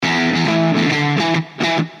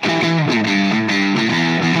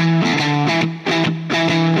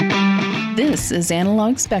This is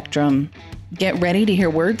Analog Spectrum. Get ready to hear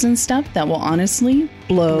words and stuff that will honestly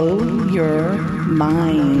blow your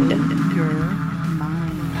mind.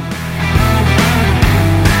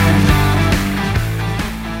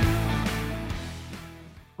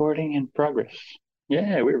 Recording in progress.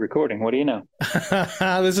 Yeah, we're recording. What do you know?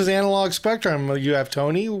 This is Analog Spectrum. You have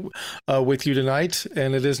Tony with you tonight,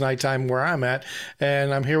 and it is nighttime where I'm at,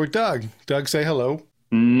 and I'm here with Doug. Doug, say hello.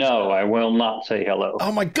 No, I will not say hello.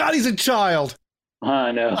 Oh my God, he's a child.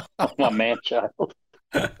 I know. I'm a man child.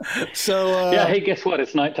 So yeah, hey, guess what?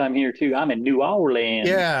 It's nighttime here too. I'm in New Orleans.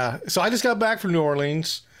 Yeah. So I just got back from New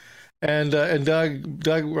Orleans, and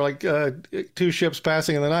Doug were like two ships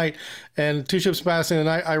passing in the night, and two ships passing in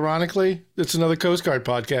the night. Ironically, it's another Coast Guard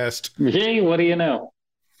podcast. Hey, what do you know?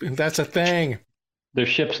 That's a thing. They're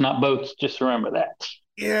ships, not boats. Just remember that.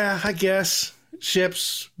 Yeah, I guess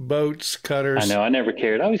ships, boats, cutters. I know. I never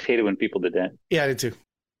cared. I always hated when people did that. Yeah, I did too.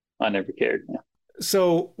 I never cared. Yeah.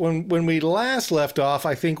 So when we last left off,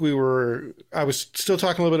 I think I was still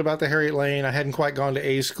talking a little bit about the Harriet Lane. I hadn't quite gone to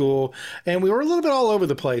A school, and we were a little bit all over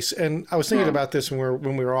the place. And I was thinking about this when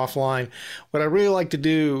we were offline. What I really like to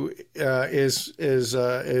do is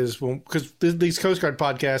because these Coast Guard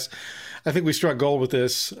podcasts, I think we struck gold with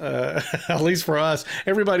this, at least for us.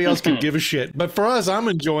 Everybody else can give a shit, but for us, I'm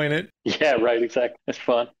enjoying it. Yeah, right. Exactly. It's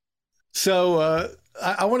fun. So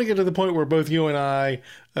I want to get to the point where both you and I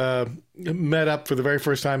met up for the very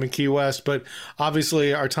first time in Key West, but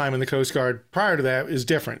obviously our time in the Coast Guard prior to that is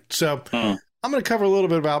different. So I'm going to cover a little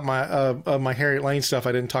bit about my Harriet Lane stuff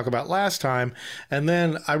I didn't talk about last time, and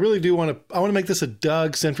then I really do want to make this a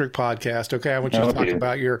Doug centric podcast. Okay, I want you to talk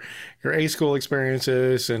about your A school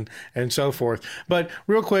experiences and so forth. But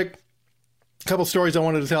real quick, a couple stories I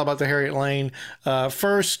wanted to tell about the Harriet Lane.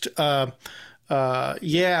 First.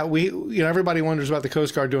 Everybody wonders about the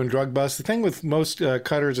Coast Guard doing drug busts. The thing with most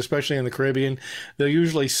cutters, especially in the Caribbean, they'll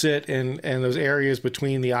usually sit in those areas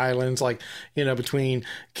between the islands, like, between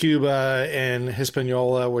Cuba and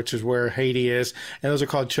Hispaniola, which is where Haiti is. And those are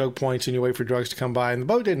called choke points, and you wait for drugs to come by. And the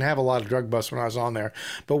boat didn't have a lot of drug busts when I was on there.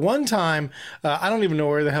 But one time, I don't even know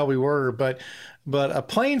where the hell we were, but a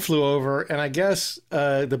plane flew over, and I guess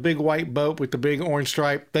the big white boat with the big orange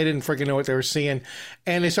stripe, they didn't freaking know what they were seeing.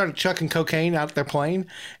 And they started chucking cocaine out their plane,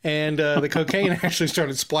 and the cocaine actually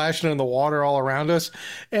started splashing in the water all around us.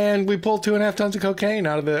 And we pulled 2.5 tons of cocaine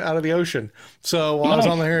out of the ocean. So while I was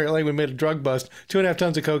on the Harriet Lane, we made a drug bust, 2.5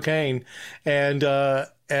 tons of cocaine. And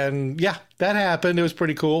yeah, that happened. It was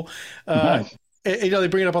pretty cool. Nice. They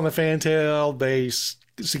bring it up on the fantail. They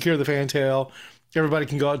secure the fantail. Everybody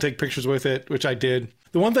can go out and take pictures with it, which I did.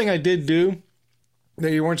 The one thing I did do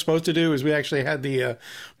that you weren't supposed to do is we actually had the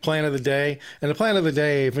plan of the day. And the plan of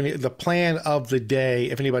the day,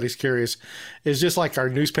 if anybody's curious, is just like our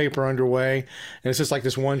newspaper underway. And it's just like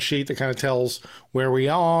this one sheet that kind of tells where we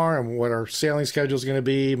are and what our sailing schedule is going to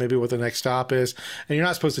be, maybe what the next stop is. And you're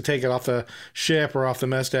not supposed to take it off the ship or off the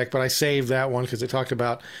mess deck, but I saved that one because it talked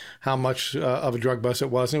about how much of a drug bust it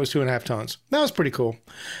was. And it was 2.5 tons. That was pretty cool.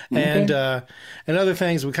 Okay. And other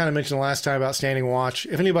things we kind of mentioned the last time about standing watch.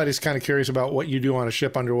 If anybody's kind of curious about what you do on a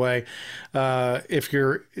ship underway, if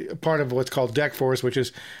you're part of what's called deck force, which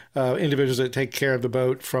is individuals that take care of the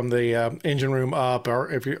boat from the engine room up,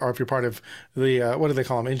 or if you're part of the what do they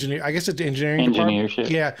call them? Engineer? I guess it's engineering department.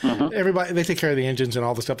 Yeah, everybody, they take care of the engines and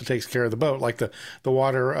all the stuff that takes care of the boat, like the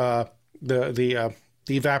water, the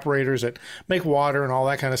evaporators that make water and all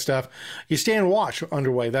that kind of stuff. You stand watch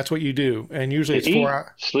underway. That's what you do. And usually it's 4 hours.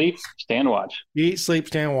 Sleep, stand watch. You eat, sleep,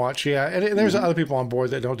 stand watch. Yeah. And there's other people on board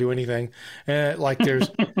that don't do anything. Like there's,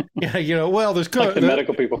 there's like the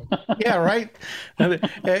medical people. Yeah, right. And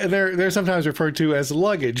they're sometimes referred to as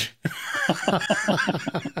luggage.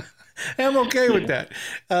 I'm okay with that.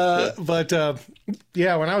 But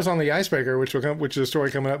when I was on the Icebreaker, which is a story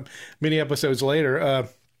coming up many episodes later,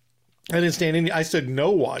 I didn't stand any. I stood no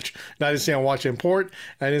watch. I didn't stand watch in port.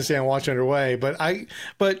 I didn't stand watch underway. But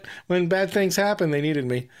when bad things happen, they needed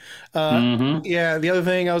me. Yeah. The other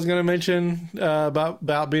thing I was going to mention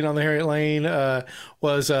about being on the Harriet Lane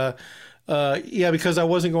was because I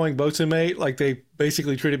wasn't going boatswain mate. Like they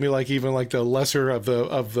basically treated me like the lesser of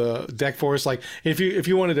the deck force. Like if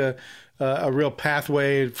you wanted a real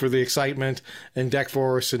pathway for the excitement and deck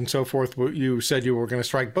force and so forth, you said you were going to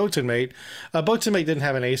strike boatswain mate. Boatswain mate didn't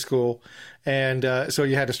have an A school, and so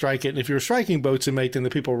you had to strike it. And if you were striking boatswain mate, then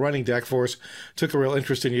the people running deck force took a real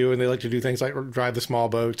interest in you, and they like to do things like drive the small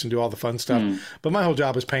boats and do all the fun stuff. But my whole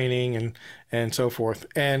job is painting and so forth,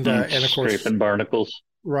 and of course scraping barnacles.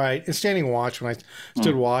 Right. And standing watch, when I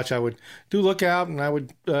stood Mm, watch, I would do lookout and I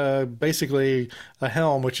would basically a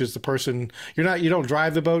helm, which is the person you don't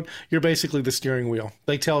drive the boat, you're basically the steering wheel.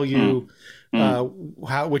 They tell mm, you mm,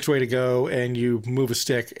 uh, which way to go and you move a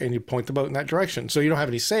stick and you point the boat in that direction. So you don't have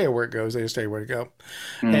any say of where it goes, they just tell you where to go.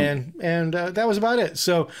 mm. And that was about it.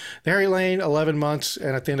 So the Harry Lane, 11 months,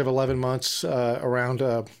 and at the end of 11 months, around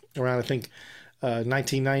I think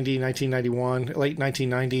 1990, 1991, late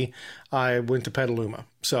 1990, I went to Petaluma.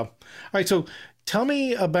 So, all right. So, tell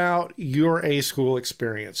me about your A school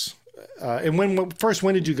experience. And when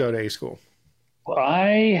did you go to A school?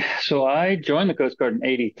 I joined the Coast Guard in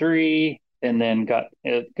 '83, and then got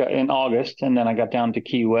in August, and then I got down to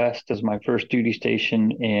Key West as my first duty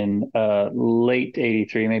station in late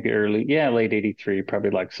 '83, maybe late '83,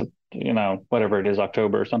 probably like whatever it is,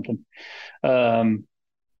 October or something. Um,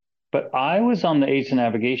 but I was on the aids and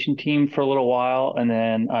navigation team for a little while, and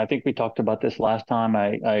then I think we talked about this last time.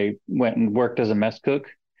 I went and worked as a mess cook,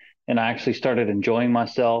 and I actually started enjoying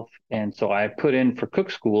myself. And so I put in for cook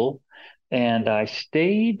school, and I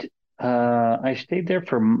stayed. I stayed there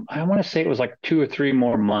for I want to say it was like 2 or 3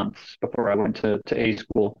 more months before I went to A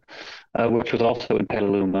school, which was also in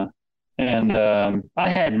Petaluma. And I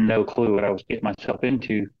had no clue what I was getting myself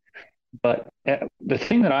into. But the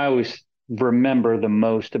thing that I always remember the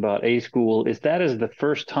most about A school is that is the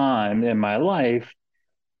first time in my life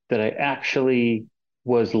that I actually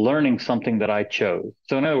was learning something that I chose.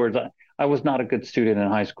 So in other words, I was not a good student in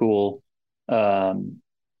high school. Um,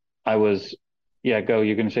 I was, yeah, go.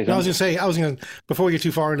 You're going to say No, something? I was gonna before we get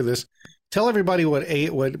too far into this, tell everybody what we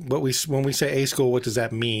when we say A school, what does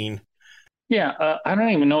that mean? Yeah, I don't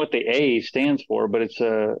even know what the A stands for, but it's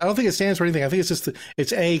a I don't think it stands for anything. I think it's just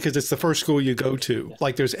it's A because it's the first school you go to.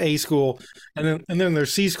 Like there's A school, and then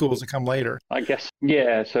there's C schools that come later. I guess,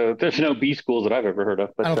 yeah. So there's no B schools that I've ever heard of,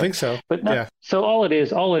 I don't think so. but no. Yeah. So all it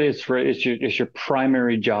is is your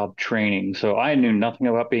primary job training. So I knew nothing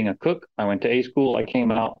about being a cook. I went to A school. I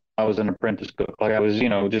came out. I was an apprentice cook. Like I was,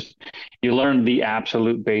 just you learn the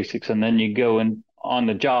absolute basics, and then you go and on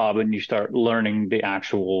the job and you start learning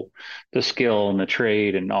the skill and the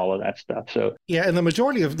trade and all of that stuff. So Yeah, and the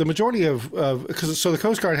majority of because so the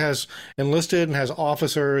Coast Guard has enlisted and has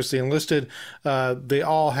officers. The enlisted, they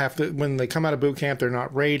all have to when they come out of boot camp, they're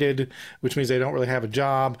not rated, which means they don't really have a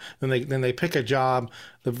job. Then they pick a job.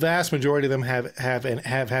 The vast majority of them have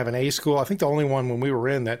an A school. I think the only one when we were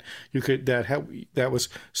in that you could that was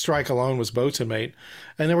strike alone was boatswain mate,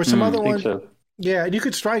 and there were some other I think ones. so. Yeah, and you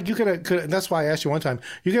could strike. That's why I asked you one time.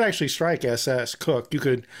 You could actually strike SS cook. You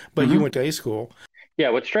could, but you Hmm. went to A school Yeah,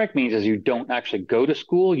 what strike means is you don't actually go to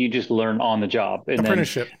school, you just learn on the job. And then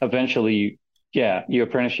apprenticeship. eventually you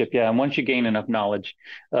apprenticeship. Yeah. And once you gain enough knowledge,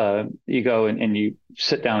 you go and you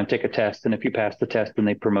sit down and take a test. And if you pass the test, then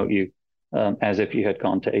they promote you as if you had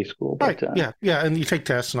gone to A school. Right. But Yeah. Yeah. And you take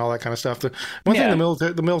tests and all that kind of stuff. The one thing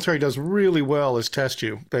yeah, the military does really well is test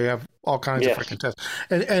you. They have all kinds of yes. freaking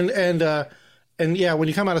tests. And yeah, when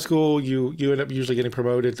you come out of school, you end up usually getting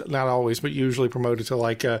promoted. Not always, but usually promoted to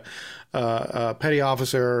like a petty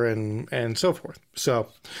officer and so forth. So,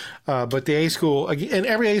 but the A school and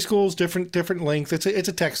every A school is different length. It's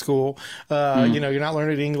a tech school. Mm, You're not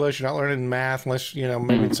learning English. You're not learning math unless maybe in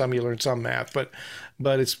mm. some you learn some math, but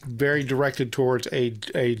it's very directed towards a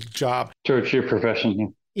job. Towards your profession. Yeah.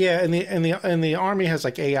 Yeah, and the Army has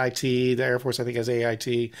like AIT. The Air Force, I think, has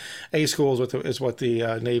AIT. A school is what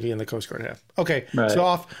the Navy and the Coast Guard have. Okay, so Right.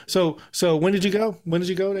 off. So when did you go? When did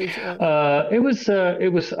you go to?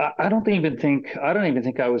 I don't even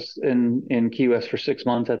think I was in Key West for 6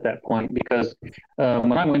 months at that point because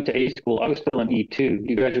when I went to A school, I was still in E2.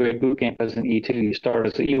 You graduate boot camp as an E2, you start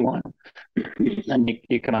as an E1, and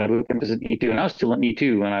you come out of boot camp as an E2. And I was still in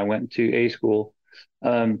E2 when I went to A school,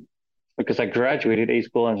 because I graduated A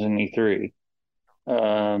school as an E3.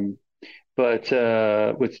 Um, but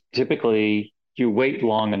with typically you wait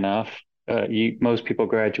long enough, most people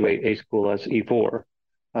graduate A school as E4.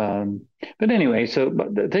 But anyway,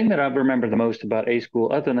 but the thing that I remember the most about A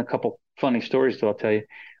school, other than a couple funny stories that I'll tell you,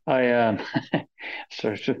 I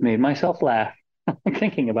sort of made myself laugh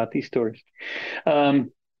thinking about these stories.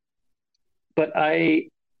 Um, but I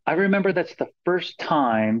remember that's the first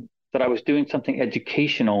time that I was doing something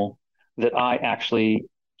educational that I actually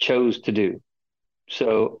chose to do.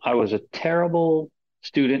 So I was a terrible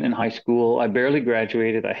student in high school. I barely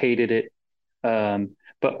graduated. I hated it.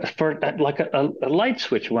 But for like a light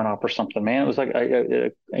switch went off or something, man. It was like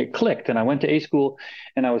it clicked, and I went to A school,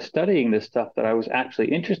 and I was studying this stuff that I was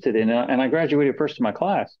actually interested in, and I graduated first in my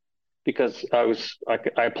class because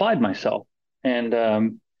I applied myself,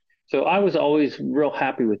 and so I was always real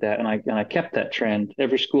happy with that, and I kept that trend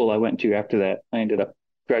every school I went to after that. I ended up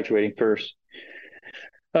graduating first.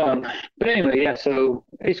 But anyway, yeah. So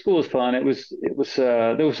A school was fun. There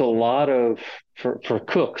was a lot of for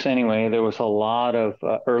cooks anyway. There was a lot of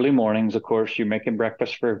early mornings. Of course, you're making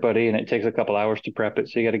breakfast for everybody, and it takes a couple hours to prep it.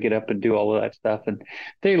 So you got to get up and do all of that stuff. And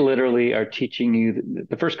they literally are teaching you.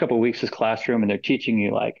 The first couple of weeks is classroom, and they're teaching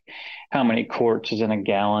you like how many quarts is in a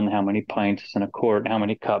gallon, how many pints is in a quart, how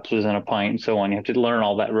many cups is in a pint, and so on. You have to learn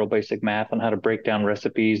all that real basic math on how to break down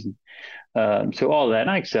recipes. So all of that, and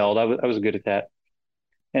I excelled. I was good at that.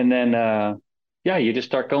 And then yeah, you just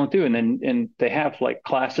start going through, and they have like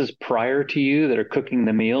classes prior to you that are cooking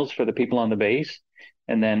the meals for the people on the base,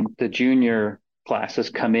 and then the junior classes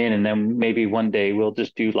come in, and then maybe one day we'll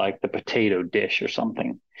just do like the potato dish or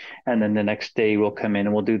something, and then the next day we'll come in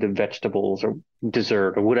and we'll do the vegetables or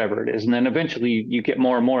dessert or whatever it is, and then eventually you get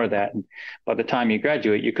more and more of that, and by the time you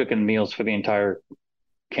graduate you're cooking meals for the entire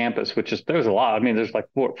campus, which is there's a lot. I mean, there's like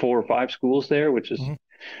four or five schools there, which is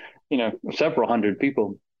several hundred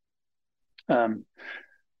people. Um,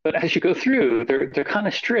 but as you go through, they're kind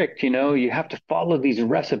of strict. You have to follow these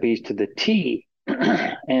recipes to the T.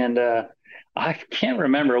 And I can't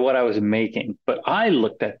remember what I was making, but I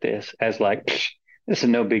looked at this as like, this is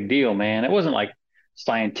no big deal, man. It wasn't like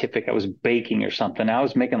scientific. I was baking or something. I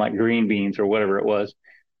was making like green beans or whatever it was.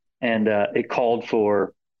 And it called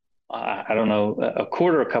for, I don't know, a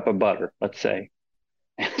quarter cup of butter, let's say.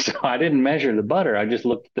 So I didn't measure the butter. I just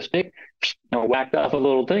looked at the stick, whacked off a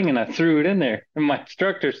little thing, and I threw it in there. And my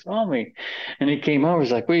instructor saw me, and he came over.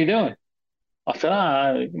 He's like, "What are you doing?" I said,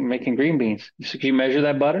 I'm making green beans." He said, "Can you measure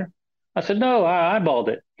that butter?" I said, "No, I eyeballed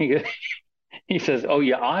it." He says, "Oh,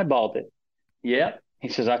 you eyeballed it?" "Yep." He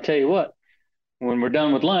says, "I'll tell you what. When we're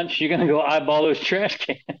done with lunch, you're going to go eyeball those trash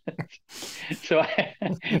cans." So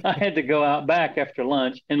I had to go out back after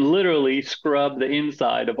lunch and literally scrub the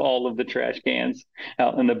inside of all of the trash cans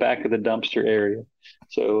out in the back of the dumpster area.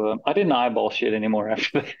 So I didn't eyeball shit anymore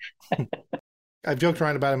after that. I've joked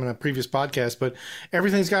around about him in a previous podcast, but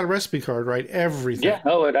everything's got a recipe card, right? Everything. Yeah.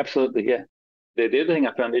 Oh, it absolutely. Yeah. The other thing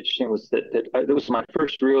I found interesting was that it was my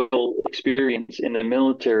first real experience in the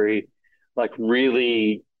military, like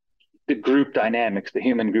really the group dynamics, the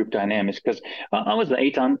human group dynamics, because I was the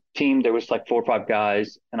ATON team. There was like 4 or 5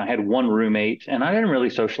 guys, and I had one roommate, and I didn't really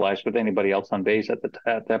socialize with anybody else on base at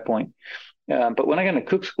that point. But when I got into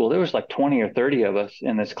cook school, there was like 20 or 30 of us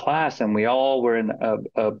in this class, and we all were in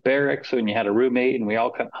a barracks, and you had a roommate, and we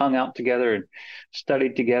all hung out together and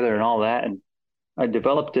studied together and all that. And I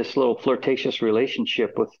developed this little flirtatious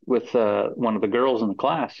relationship with one of the girls in the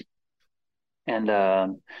class, and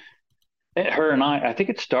her and I think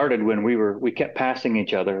it started when we kept passing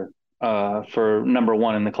each other for number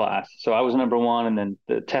one in the class. So I was number one, and then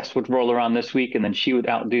the test would roll around this week, and then she would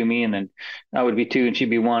outdo me, and then I would be 2 and she'd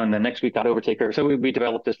be 1, and the next week I'd overtake her. So we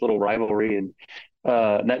developed this little rivalry, and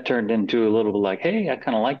that turned into a little like, hey, I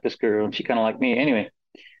kind of like this girl, and she kind of liked me. Anyway,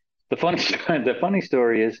 the funny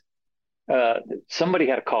story is somebody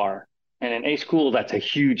had a car. And in A school, that's a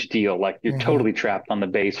huge deal. Like you're totally trapped on the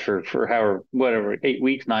base for however, whatever, 8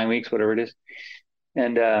 weeks, 9 weeks, whatever it is.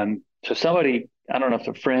 And so somebody, I don't know if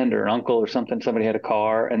it's a friend or an uncle or something, somebody had a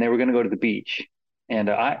car and they were going to go to the beach.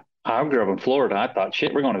 And I grew up in Florida. I thought,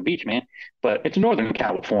 shit, we're going to the beach, man. But it's Northern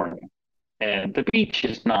California. And the beach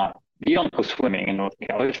is not, you don't go swimming in Northern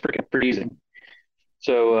California. It's freaking freezing.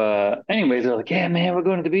 So anyways, they're like, yeah, man, we're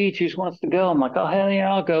going to the beach. Who wants to go? I'm like, oh, hell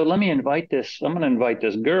yeah, I'll go. Let me invite this. I'm going to invite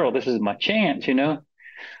this girl. This is my chance,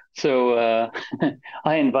 So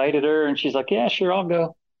I invited her, and she's like, yeah, sure, I'll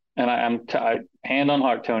go. And I hand on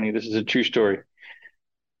heart, Tony, this is a true story.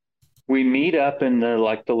 We meet up in the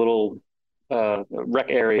little rec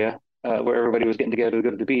area where everybody was getting together to go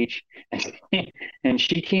to the beach. And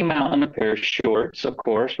she came out in a pair of shorts, of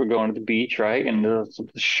course. We're going to the beach, right? And the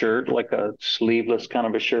shirt, like a sleeveless kind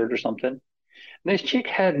of a shirt or something. And this chick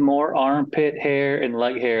had more armpit hair and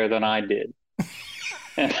leg hair than I did.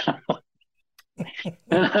 And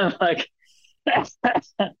I'm like,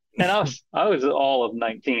 and I was all of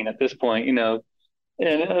 19 at this point, And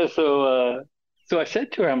so I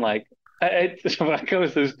said to her, I'm like, I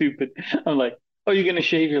was so stupid. I'm like, oh, you're going to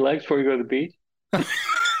shave your legs before you go to the beach?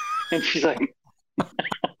 And she's like,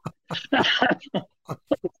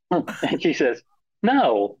 and she says,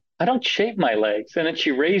 no, I don't shave my legs. And then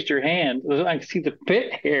she raised her hand. I could see the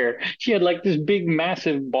pit hair. She had like this big,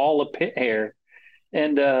 massive ball of pit hair.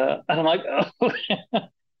 And I'm like, oh,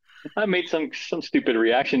 I made some stupid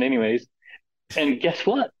reaction anyways. And guess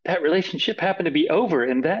what? That relationship happened to be over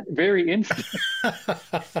in that very instant.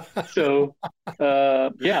 So,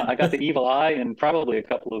 yeah, I got the evil eye and probably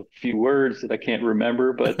a few words that I can't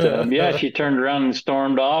remember. But yeah, she turned around and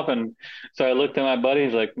stormed off. And so I looked at my buddy.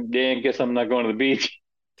 He's like, "Dang, guess I'm not going to the beach."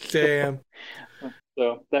 Damn.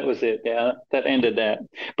 So that was it. Yeah, that ended that.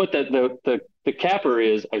 But the capper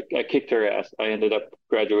is I kicked her ass. I ended up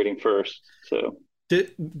graduating first. So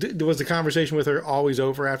Was the conversation with her always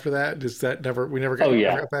over after that? Does that never we never got oh ever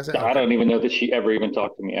yeah, got past that? I Okay. don't even know that she ever even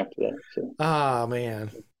talked to me after that. So Ah, man.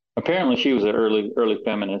 apparently she was an early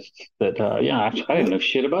feminist. That yeah, I didn't know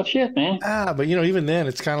shit about shit, man. But even then,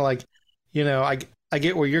 it's kind of like, I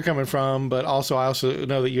get where you're coming from, but also I also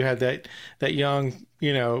know that you had that young,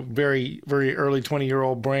 very very early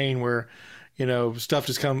 20-year-old brain where, stuff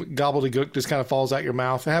just gobbledygook just kind of falls out your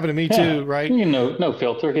mouth. It happened to me Yeah, too, right? no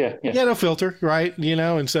filter. Yeah, yeah. Yeah, no filter, right?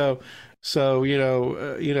 And so you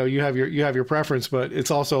have your preference, but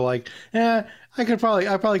it's also like, I probably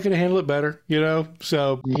could have handled it better,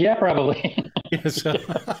 So Yeah, probably. yeah, so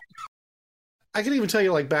I can even tell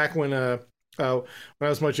you, like, back when I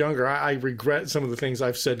was much younger, I regret some of the things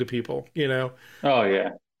I've said to people. Oh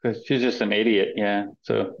yeah, because she's just an idiot. Yeah.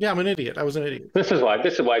 So Yeah, I'm an idiot. I was an idiot. this is why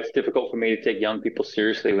it's difficult for me to take young people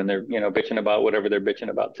seriously when they're bitching about whatever they're bitching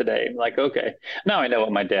about today. I'm like, okay, now I know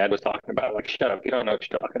what my dad was talking about. Like, shut up, you don't know what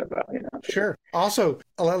you're talking about. Sure. Also,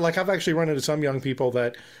 like, I've actually run into some young people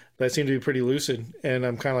that seem to be pretty lucid, and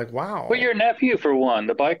I'm kind of like, Well, wow. your nephew, for one,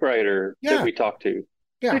 the bike rider that Yeah, we talked to,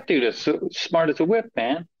 yeah, that dude is so smart as a whip,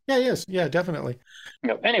 man. yeah, yes, yeah, definitely.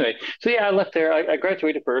 Anyway, so yeah, I left there. I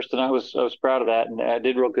graduated first, and I was proud of that, and I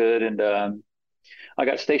did real good. And I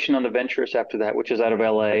got stationed on the Venturous after that, which is out of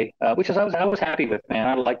LA, which is I was happy with, man.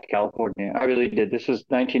 I liked California. I really did. This was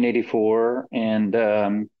 1984, and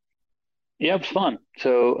yeah, it was fun.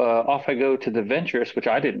 So off I go to the Venturous, which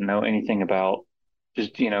I didn't know anything about,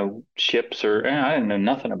 just ships or I didn't know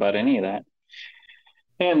nothing about any of that.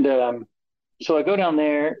 And so I go down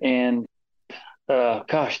there, and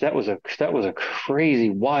gosh, that was a crazy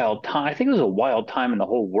wild time. I think it was a wild time in the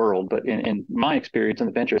whole world, but in my experience in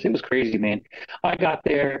the Venturous, it was crazy, man. I got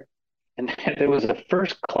there, and there was a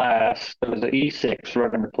first class. There was an E6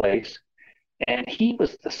 running the place, and he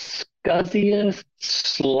was the scuzziest,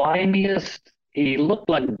 slimiest. He looked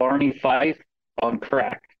like Barney Fife on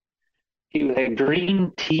crack. He had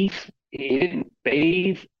green teeth. He didn't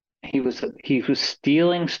bathe. He was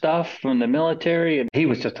stealing stuff from the military, and he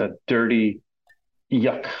was just a dirty,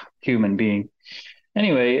 yuck human being.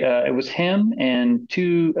 Anyway, it was him and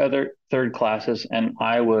two other third classes, and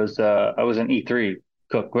I was an E3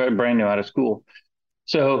 cook, brand new out of school.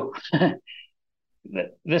 So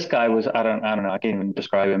this guy was I don't know, I can't even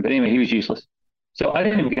describe him, but anyway, he was useless. So I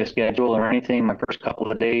didn't even get a schedule or anything my first couple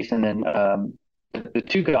of days, and then the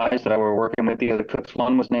two guys that I were working with, the other cooks,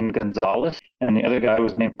 one was named Gonzalez, and the other guy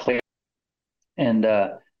was named Clay, and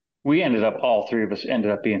we ended up all three of us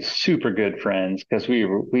ended up being super good friends because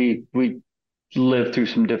we lived through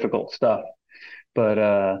some difficult stuff.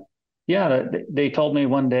 But yeah, they told me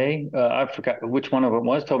one day, I forgot which one of them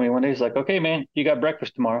was, told me one day, he's like, okay, man, you got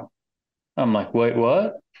breakfast tomorrow. I'm like, wait,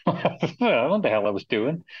 what? I don't know what the hell I was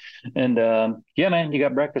doing. And yeah, man, you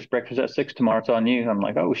got breakfast. Breakfast at 6 tomorrow. It's on you. I'm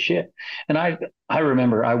like, oh shit. And I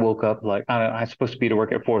remember I woke up like I was supposed to be to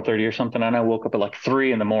work at 4:30 or something, and I woke up at like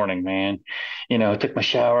 3 in the morning, man. Took my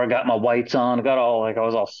shower, got my whites on, got all like I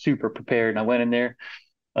was all super prepared, and I went in there,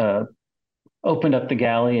 uh, opened up the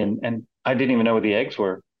galley, and I didn't even know where the eggs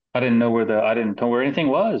were. I didn't know where anything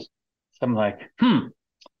was. So I'm like,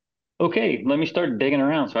 okay, let me start digging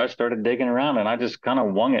around. So I started digging around, and I just kind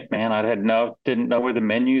of wung it, man. Didn't know where the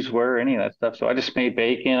menus were, any of that stuff. So I just made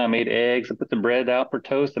bacon, I made eggs, I put the bread out for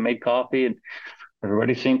toast, I made coffee, and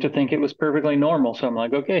everybody seemed to think it was perfectly normal. So I'm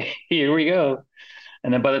like, okay, here we go.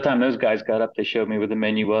 And then by the time those guys got up, they showed me where the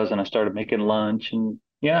menu was, and I started making lunch. And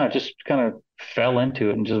yeah, I just kind of fell into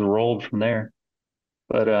it and just rolled from there.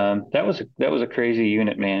 But that was a crazy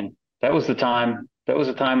unit, man. That was the time. That was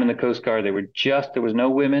the time in the Coast Guard. There was no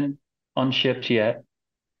women on ships yet,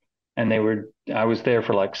 and I was there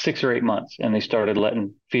for like 6 or 8 months, and they started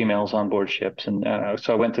letting females on board ships, and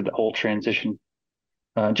so I went through the whole transition.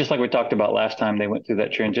 Just like we talked about last time, they went through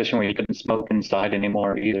that transition where you couldn't smoke inside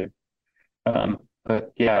anymore either.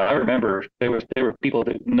 But yeah, I remember there were people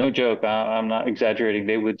that, no joke, I'm not exaggerating,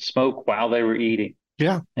 they would smoke while they were eating,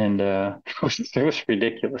 Yeah. and it was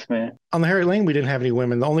ridiculous, man. On the Harry Lane, we didn't have any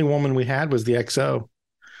women. The only woman we had was the XO.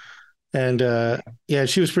 And yeah,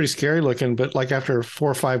 she was pretty scary looking, but like after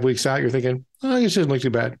 4 or 5 weeks out, you're thinking, oh, I guess she doesn't look too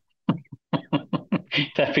bad.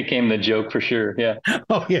 That became the joke for sure. Yeah.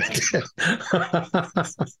 Oh, yeah.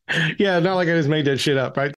 Yeah, not like I just made that shit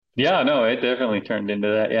up, right? Yeah, no, it definitely turned into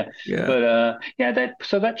that. Yeah. Yeah. But yeah,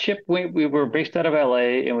 that ship we were based out of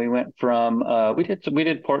LA, and we went from we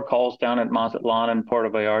did port calls down at Mazatlan and Puerto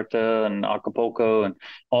Vallarta and Acapulco and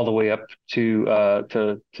all the way up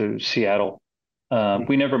to Seattle.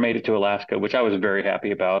 We never made it to Alaska, which I was very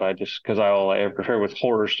happy about. Because all I ever heard was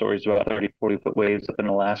horror stories about 30, 40-foot waves up in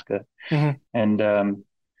Alaska. Mm-hmm. And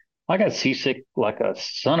I got seasick like a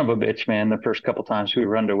son of a bitch, man. The first couple times we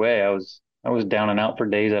were underway, I was down and out for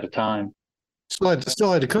days at a time.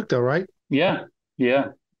 Still had to cook though, right? Yeah, yeah.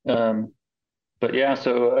 Um, but yeah,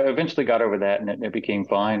 so I eventually got over that and it became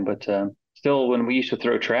fine. But still, when we used to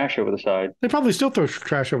throw trash over the side, They probably still throw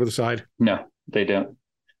trash over the side. no, they don't.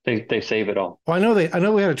 They save it all. Well, I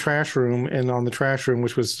know we had a trash room, and on the trash room,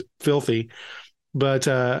 which was filthy, but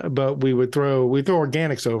we'd throw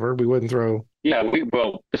organics over. We wouldn't throw. Yeah,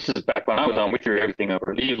 this is back when I was on. We threw everything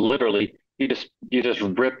over. You just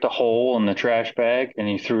ripped a hole in the trash bag and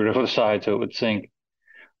you threw it over the side so it would sink.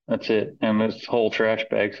 That's it. And this whole trash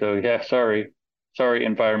bag. So yeah, sorry,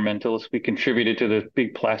 environmentalists. We contributed to the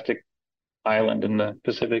big plastic island in the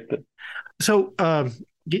Pacific. But So,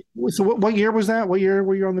 what year was that? What year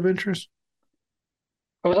were you on the Ventures?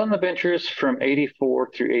 I was on the Ventures from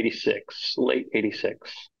 '84 through '86, late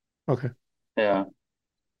 '86. Okay. Yeah,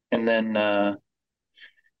 and then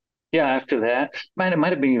yeah, after that, might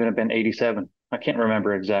have been even been '87. I can't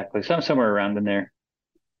remember exactly. Somewhere around in there.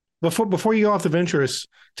 Before you go off the Ventures,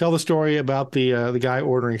 tell the story about the guy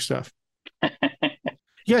ordering stuff.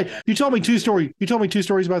 Yeah, you told me two stories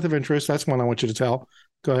about the Ventures. That's one I want you to tell.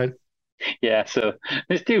 Go ahead. Yeah, so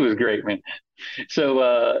this dude was great, man.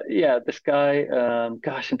 So yeah, this guy,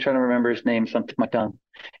 gosh, I'm trying to remember his name. It's on my tongue.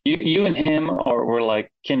 You and him were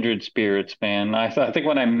like kindred spirits, man. I think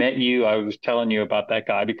when I met you, I was telling you about that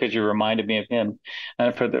guy because you reminded me of him.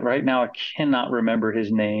 And right now, I cannot remember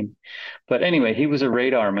his name. But anyway, he was a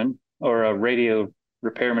radarman or a radio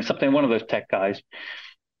repairman, something, one of those tech guys.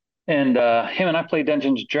 And him and I played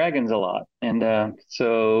Dungeons and Dragons a lot, and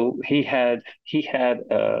so he had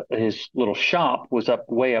his little shop was up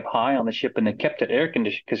way up high on the ship, and they kept it air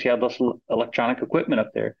conditioned because he had this electronic equipment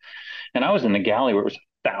up there. And I was in the galley where it was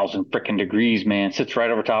 1,000 freaking degrees, man. Sits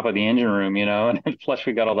right over top of the engine room, and plus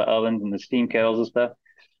we got all the ovens and the steam kettles and stuff.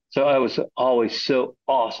 So I was always so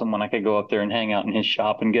awesome when I could go up there and hang out in his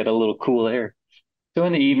shop and get a little cool air. So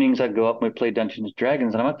in the evenings I'd go up and we'd play Dungeons and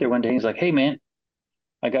Dragons, and I'm up there one day. He's like, "Hey, man.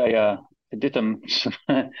 I did some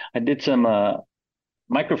I did some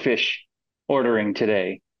microfiche ordering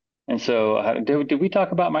today." And so did we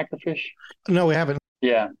talk about microfiche? No, we haven't.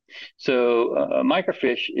 Yeah. So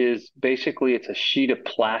microfiche is basically it's a sheet of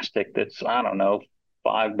plastic that's, I don't know,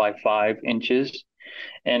 5 by 5 inches,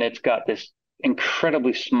 and it's got this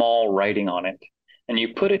incredibly small writing on it. And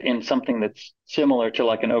you put it in something that's similar to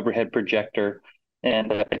like an overhead projector,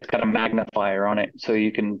 and it's got a magnifier on it, so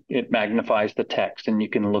it magnifies the text and you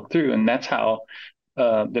can look through. And that's how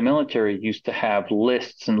the military used to have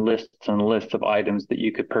lists and lists and lists of items that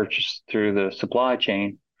you could purchase through the supply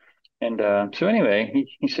chain. And so anyway,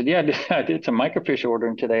 he said, "Yeah, I did some microfiche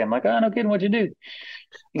ordering today." I'm like, "Oh, no kidding, what'd you do?"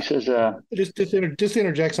 He says, Just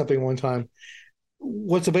interject something one time.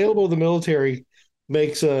 What's available in the military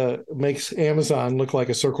makes Amazon look like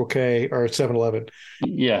a Circle K or a 7-Eleven.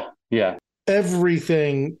 Yeah, yeah.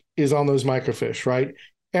 Everything is on those microfiche, right?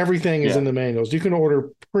 Everything is in the manuals. You can order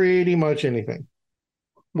pretty much anything.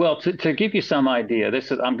 Well, to give you some idea,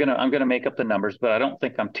 I'm gonna make up the numbers, but I don't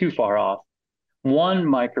think I'm too far off. One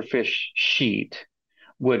microfiche sheet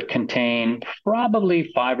would contain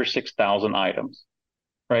probably 5 or 6 thousand items,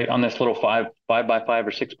 right, on this little 5 by 5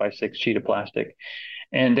 or 6 by 6 sheet of plastic.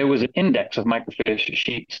 And there was an index of microfiche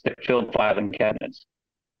sheets that filled filing cabinets.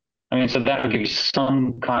 I mean, so that would give you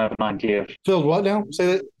some kind of an idea. Filled what now?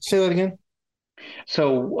 Say that again.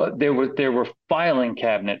 So there were filing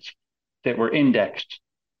cabinets that were indexed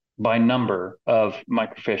by number of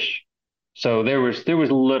microfiche. So there was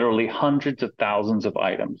literally hundreds of thousands of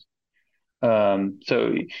items.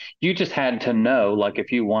 So you just had to know, like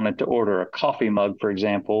if you wanted to order a coffee mug, for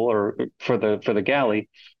example, or for the galley,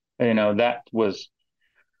 that was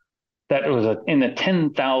in the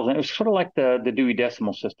 10,000. It was sort of like the Dewey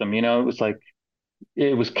Decimal System. It was like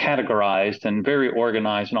it was categorized and very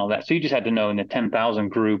organized and all that. So you just had to know in the 10,000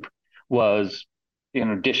 group was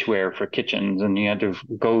dishware for kitchens, and you had to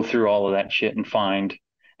go through all of that shit and find.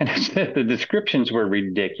 And the descriptions were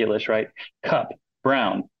ridiculous, right? Cup,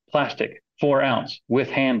 brown, plastic, 4 ounce with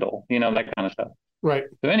handle, that kind of stuff. Right.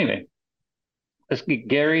 So anyway, let's get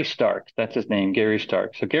Gary Starks. That's his name, Gary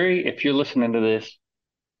Starks. So Gary, if you're listening to this,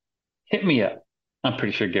 hit me up. I'm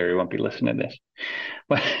pretty sure Gary won't be listening to this.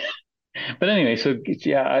 But anyway, so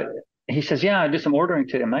yeah, he says, "Yeah, I did some ordering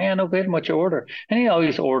today." I'm like, "Yeah, no good. What you order?" And he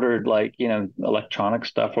always ordered like, electronic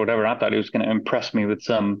stuff or whatever. I thought he was going to impress me with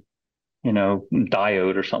some,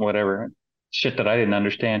 diode or something, whatever shit that I didn't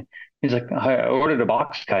understand. He's like, "I ordered a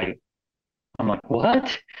box kite." I'm like,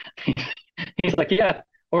 "What?" He's like, yeah,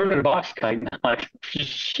 ordered a box kite. And I'm like,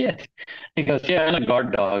 shit. He goes, yeah, and a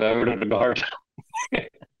guard dog. I ordered a guard.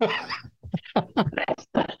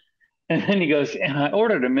 And then he goes, and I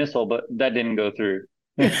ordered a missile, but that didn't go through.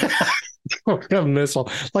 A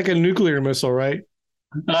missile, like a nuclear missile, right?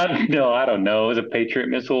 No, I don't know. It was a Patriot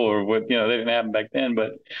missile or what, they didn't have them back then,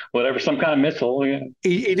 but whatever, some kind of missile. Yeah.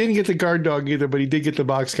 He didn't get the guard dog either, but he did get the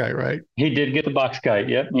box kite, right? He did get the box kite.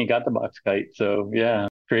 Yep. He got the box kite. So yeah,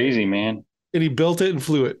 crazy, man. And he built it and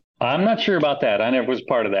flew it. I'm not sure about that. I never was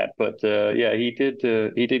part of that, but yeah, he did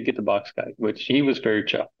get the box kite, which he was very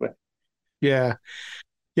chuffed with. Yeah.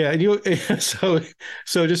 Yeah, and so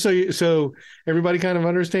just so everybody kind of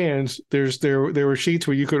understands, there were sheets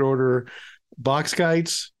where you could order box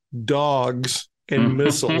kites, dogs, and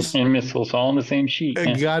missiles. And missiles all on the same sheet.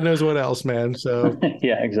 And God knows what else, man. So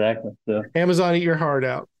yeah, exactly. So Amazon, eat your heart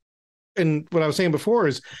out. And what I was saying before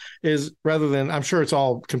is rather than, I'm sure it's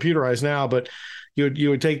all computerized now, but you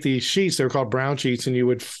would take these sheets, they're called brown sheets, and you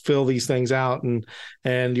would fill these things out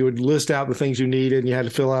and you would list out the things you needed, and you had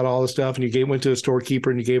to fill out all the stuff, and went to a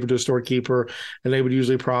storekeeper and you gave it to a storekeeper, and they would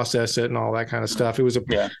usually process it and all that kind of stuff. It was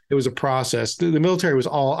a process. The military was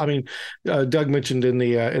all, I mean, Doug mentioned in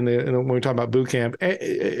the when we talk about boot camp,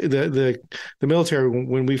 the military,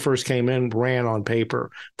 when we first came in, ran on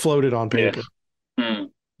paper, floated on paper. Yes. Mm.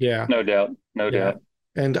 Yeah. No doubt. No doubt.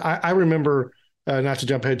 And I remember, not to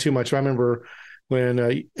jump ahead too much, but I remember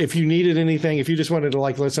when if you needed anything, if you just wanted to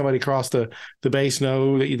like let somebody across the base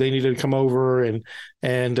know that they needed to come over and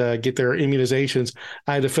get their immunizations,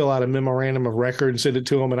 I had to fill out a memorandum of record and send it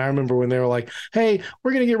to them. And I remember when they were like, "Hey,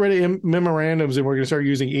 we're going to get rid of memorandums and we're going to start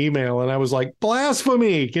using email," and I was like,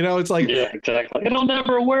 "Blasphemy!" It's like, yeah, exactly. It'll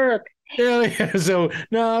never work. Yeah. So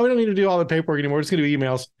no, we don't need to do all the paperwork anymore. It's going to be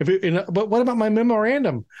emails. But what about my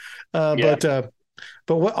memorandum?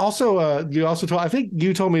 But what also you also told, I think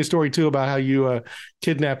you told me a story too about how you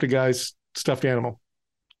kidnapped a guy's stuffed animal.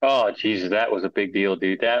 Oh, Jesus, that was a big deal,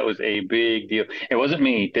 dude. That was a big deal. It wasn't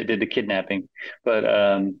me that did the kidnapping, but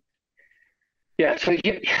yeah. So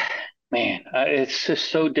man, it's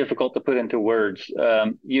just so difficult to put into words.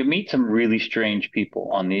 You meet some really strange people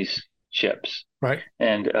on these ships, right?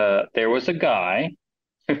 And there was a guy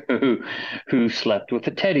who slept with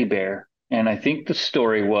a teddy bear. And I think the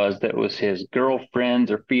story was that was his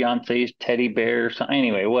girlfriend's or fiance's teddy bear. So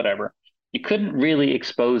anyway, whatever. You couldn't really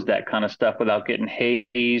expose that kind of stuff without getting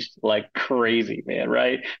hazed like crazy, man,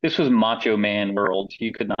 right? This was macho man world.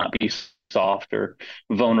 You could not be soft or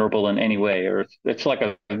vulnerable in any way. Or it's like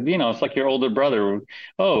it's like your older brother.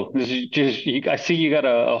 Oh, this is just, I see you got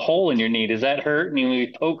a hole in your knee. Does that hurt? And you'll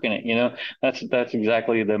be poking it, That's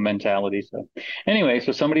exactly the mentality. So anyway,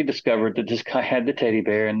 so somebody discovered that this guy had the teddy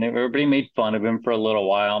bear and everybody made fun of him for a little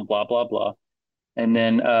while and blah, blah, blah. And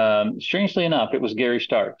then, strangely enough, it was Gary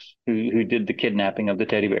Starks who did the kidnapping of the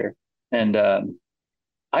teddy bear. And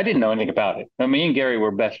I didn't know anything about it. Me and Gary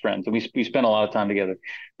were best friends, and we spent a lot of time together.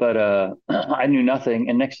 But I knew nothing.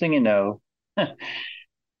 And next thing you know,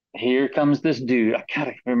 here comes this dude. I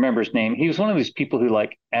gotta remember his name. He was one of these people who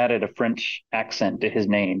like added a French accent to his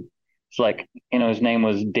name. It's like, his name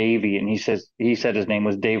was Davy, and he said his name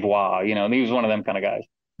was Davois. He was one of them kind of guys.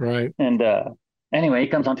 Right. And anyway, he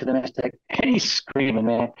comes onto the mess deck and he's screaming,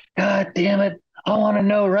 man, God damn it. I want to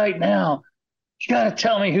know right now. You got to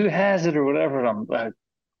tell me who has it or whatever. And I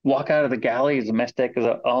walk out of the galley as the mess deck is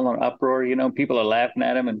all in uproar. People are laughing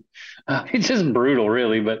at him and it's just brutal,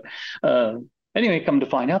 really. But anyway, come to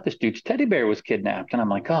find out this dude's teddy bear was kidnapped. And I'm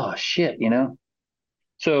like, oh, shit,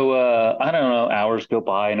 So I don't know, hours go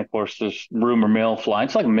by. And of course, there's rumor mill flying.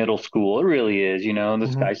 It's like middle school. It really is.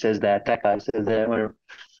 This guy says that guy says that, whatever.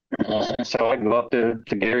 So I go up to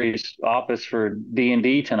Gary's office for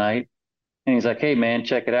D&D tonight, and he's like, "Hey man,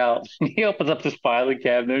 check it out." He opens up this filing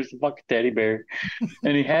cabinet. There's a fucking teddy bear,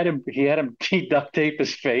 and he duct taped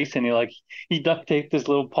his face, and he duct taped his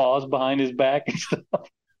little paws behind his back and stuff.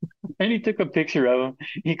 And he took a picture of him.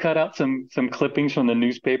 He cut out some clippings from the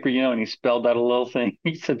newspaper, and he spelled out a little thing.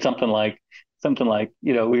 He said something like,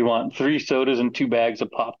 we want 3 sodas and 2 bags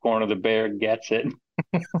of popcorn, or the bear gets it.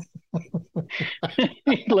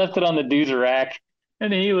 He left it on the dude's rack,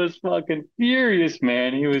 and he was fucking furious,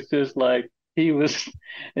 man. He was just like,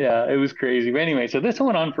 yeah, it was crazy. But anyway, so this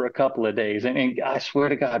went on for a couple of days, and I swear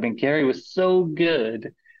to God, Gary was so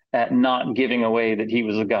good at not giving away that he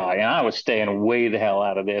was a guy, and I was staying way the hell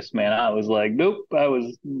out of this, man. I was like, nope, I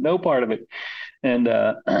was no part of it. And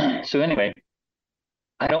so anyway,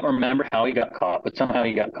 I don't remember how he got caught, but somehow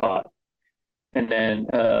he got caught. And then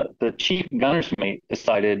the chief gunner's mate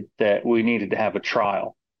decided that we needed to have a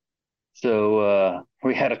trial. So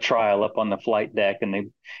we had a trial up on the flight deck, and they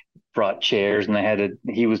brought chairs and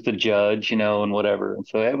he was the judge, and whatever. And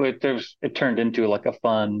so it turned into like a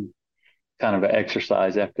fun kind of an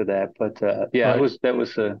exercise after that. But yeah, Right. that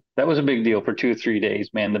was a big deal for 2 or 3 days,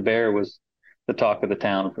 man. The bear was the talk of the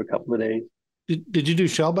town for a couple of days. Did you do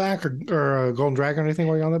shellback or Golden Dragon or anything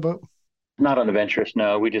while you're on that boat? Not unadventurous,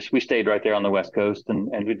 no. We stayed right there on the west coast,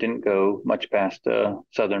 and we didn't go much past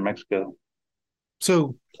southern Mexico.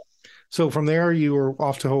 So from there you were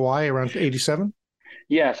off to Hawaii around 87?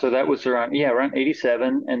 Yeah, so that was around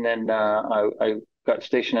 87, and then I got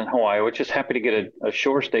stationed in Hawaii, which is happy to get a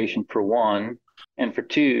shore station for one, and for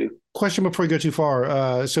two, Question before you go too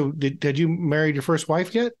far. So did you marry your first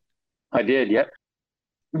wife yet? I did. Yep,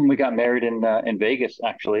 we got married in Vegas.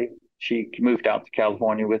 Actually, she moved out to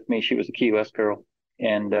California with me. She was a Key West girl,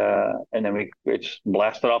 and then we just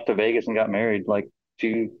blasted off to Vegas and got married like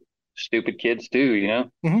two stupid kids do.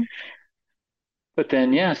 Hmm. But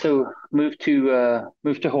then, yeah, so moved to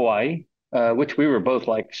Hawaii, which we were both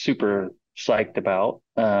like super psyched about.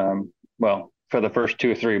 Well, for the first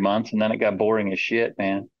 2 or 3 months, and then it got boring as shit,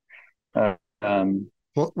 man. Uh, um,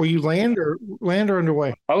 Well, were you land or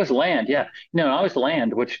underway? I was land, yeah. No, I was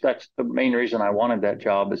land, which that's the main reason I wanted that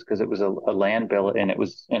job is because it was a land billet and it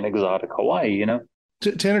was in exotic Hawaii.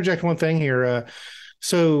 To interject one thing here,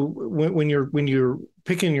 so when you're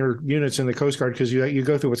picking your units in the Coast Guard, because you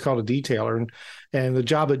go through what's called a detailer, and the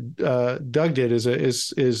job that Doug did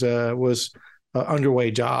was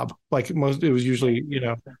underway job. Like most, it was usually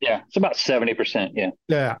Yeah, it's about 70%. Yeah.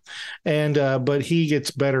 yeah, and but he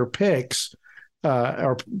gets better picks.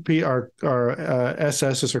 Our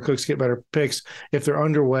SSs or cooks get better picks if they're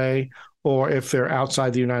underway or if they're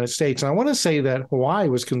outside the United States. And I want to say that Hawaii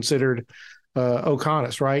was considered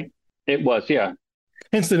OCONUS, right? It was, yeah.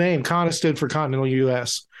 Hence the name. CONUS stood for continental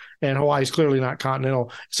U.S. and Hawaii is clearly not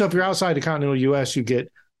continental. So if you're outside the continental U.S., you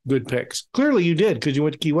get good picks. Clearly you did because you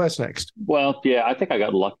went to Key West next. Well, yeah, I think I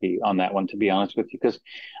got lucky on that one, to be honest with you, because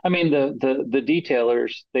I mean the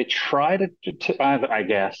detailers they try I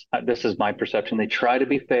guess this is my perception. They try to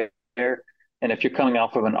be fair, and if you're coming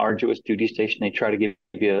off of an arduous duty station, they try to give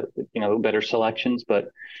you better selections. But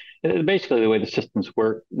basically, the way the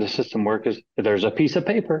system work is there's a piece of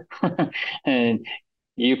paper, and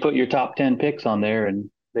you put your top 10 picks on there, and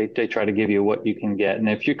they try to give you what you can get. And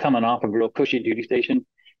if you're coming off a real cushy duty station,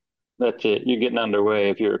 that's it. You're getting underway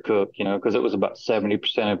if you're a cook, because it was about 70%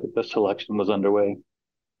 of the selection was underway.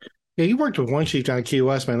 Yeah, you worked with one chief down at Key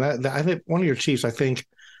West, man. I think one of your chiefs, I think,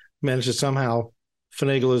 managed to somehow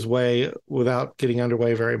finagle his way without getting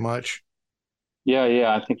underway very much. Yeah,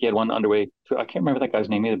 yeah. I think he had one underway. I can't remember that guy's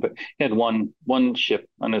name either, but he had one ship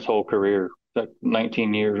on his whole career, like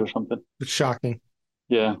 19 years or something. It's shocking.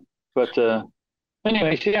 Yeah. But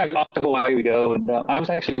anyway, so yeah, off to Hawaii we go. And I was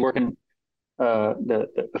actually working, the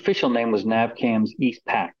official name was NAVCAM's East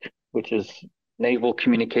Pac, which is Naval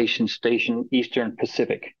Communications Station Eastern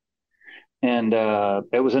Pacific. And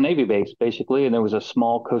it was a Navy base, basically. And there was a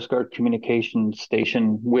small Coast Guard communication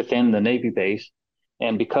station within the Navy base.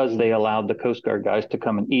 And because they allowed the Coast Guard guys to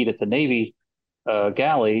come and eat at the Navy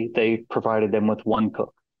galley, they provided them with one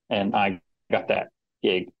cook. And I got that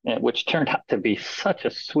gig, which turned out to be such a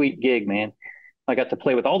sweet gig, man. I got to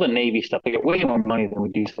play with all the Navy stuff. They get way more money than we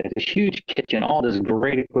do today. This huge kitchen, all this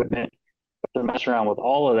great equipment. To mess around with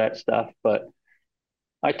all of that stuff. But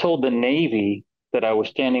I told the Navy that I was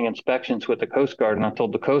standing inspections with the Coast Guard, and I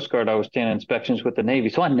told the Coast Guard I was standing inspections with the Navy.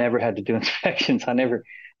 So I never had to do inspections. I never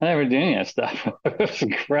did any of that stuff.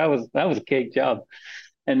 That was a cake job.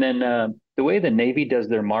 And then the way the Navy does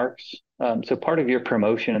their marks, so part of your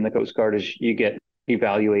promotion in the Coast Guard is you get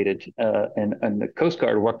evaluated, and the Coast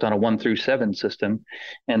Guard worked on a 1 through 7 system,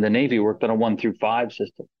 and the Navy worked on a 1 through 5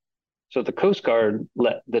 system. So the Coast Guard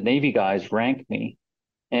let the Navy guys rank me,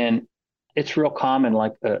 and it's real common.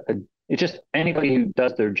 Like it's just anybody who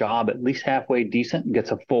does their job at least halfway decent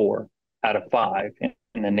gets a 4 out of 5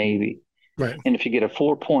 in the Navy. Right. And if you get a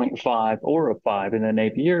 4.5 or a 5 in the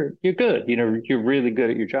Navy, you're good. You're really good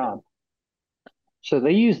at your job. So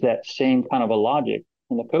they use that same kind of a logic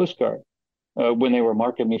in the Coast Guard when they were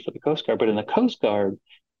marking me for the Coast Guard. But in the Coast Guard,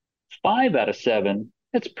 5 out of 7,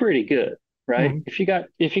 that's pretty good, right? Mm-hmm.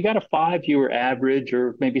 If you got a 5, you were average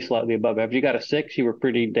or maybe slightly above average. You got a 6, you were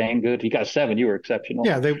pretty dang good. If you got a 7, you were exceptional.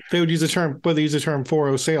 Yeah, they would use the term, but they use the term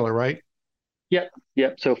 4.0 sailor, right? Yep.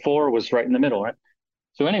 So 4 was right in the middle, right?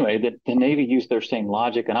 So anyway, the Navy used their same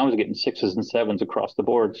logic, and I was getting 6s and 7s across the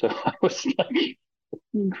board. So I was like,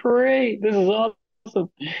 great, this is awesome.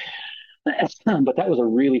 But that was a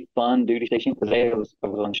really fun duty station because A, I was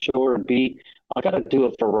on shore, and B, I got to do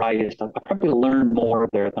a variety of stuff. I probably learned more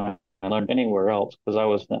there than I learned anywhere else because I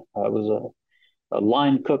was a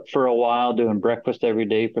line cook for a while, doing breakfast every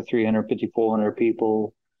day for 350, 400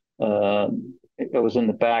 people. I was in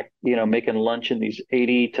the back, making lunch in these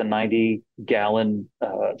 80 to 90 gallon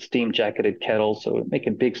steam jacketed kettles. So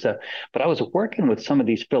making big stuff. But I was working with some of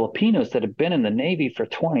these Filipinos that had been in the Navy for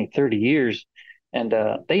 20, 30 years. And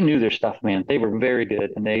they knew their stuff, man. They were very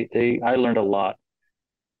good. And I learned a lot.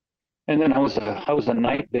 And then I was a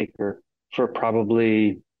night baker for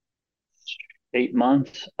probably 8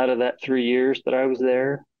 months out of that 3 years that I was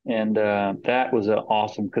there. And that was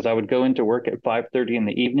awesome because I would go into work at 5:30 in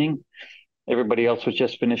the evening. Everybody else was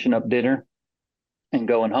just finishing up dinner and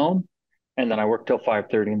going home. And then I worked till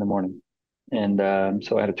 5:30 in the morning. And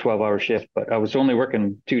so I had a 12-hour shift, but I was only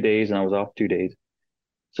working 2 days and I was off 2 days.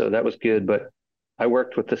 So that was good. But I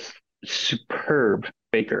worked with this superb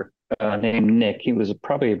baker named Nick. He was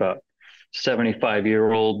probably about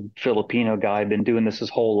 75-year-old Filipino guy, been doing this his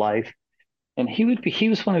whole life. And he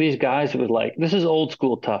was one of these guys that was like, this is old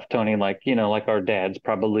school tough, Tony, like, like our dads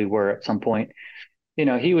probably were at some point.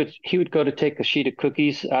 He would go to take a sheet of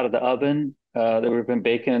cookies out of the oven that would have been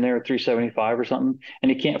baking in there at 375 or something,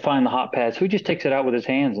 and he can't find the hot pads. So he just takes it out with his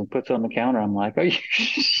hands and puts it on the counter. I'm like, are you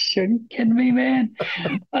kidding me, man?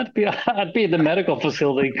 I'd be at the medical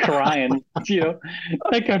facility crying,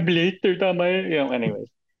 like I blistered on my, anyways.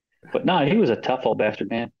 But no, he was a tough old bastard,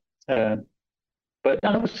 man. But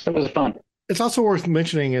no, it was fun. It's also worth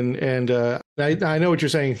mentioning, and I know what you're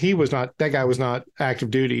saying. That guy was not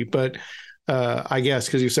active duty, but I guess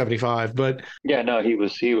because he was 75. But yeah, no, he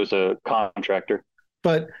was a contractor.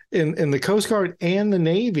 But in the Coast Guard and the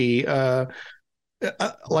Navy,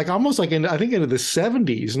 like almost like I think into the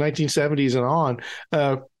 70s, 1970s and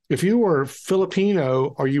on, if you were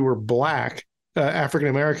Filipino or you were Black, African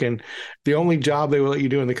American, the only job they would let you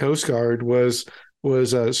do in the Coast Guard was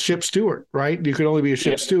a ship steward, right? You could only be a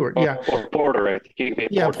ship steward. Or porter, I think. You could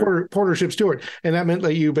be a porter. Porter, ship steward. And that meant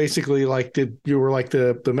that you basically you were like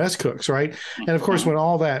the mess cooks, right? And of course, when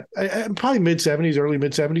all that, probably mid-70s, early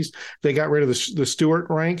mid-70s, they got rid of the steward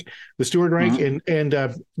rank,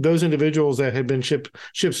 and those individuals that had been ship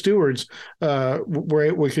stewards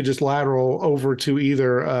we could just lateral over to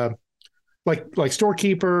either like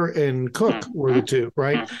storekeeper and cook were the two,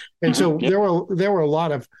 right? And so there were a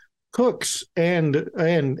lot of cooks and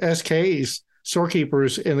SKs,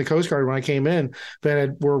 storekeepers in the Coast Guard when I came in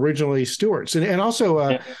that were originally stewards, and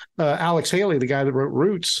also Alex Haley, the guy that wrote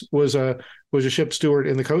Roots, was a ship steward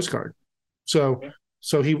in the Coast Guard. So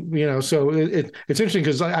he, it's interesting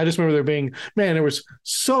because I just remember there was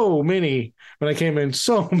so many when I came in,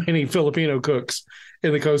 so many Filipino cooks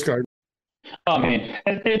in the Coast Guard. I mean,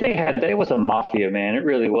 they was a mafia, man. It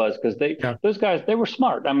really was because those guys, they were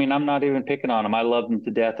smart. I mean, I'm not even picking on them. I love them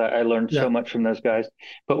to death. I learned so much from those guys.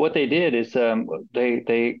 But what they did is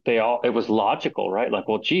it was logical, right? Like,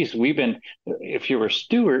 well, geez, if you were a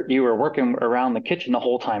steward, you were working around the kitchen the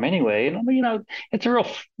whole time anyway. And, it's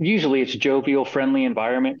usually it's a jovial, friendly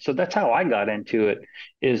environment. So that's how I got into it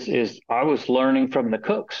is I was learning from the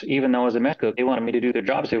cooks, even though as a mess cook, they wanted me to do their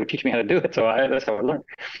jobs. They would teach me how to do it. So that's how I learned.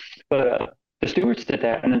 But the stewards did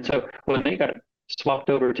that. And then so when they got swapped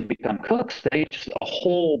over to become cooks, a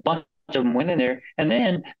whole bunch of them went in there. And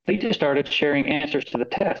then they just started sharing answers to the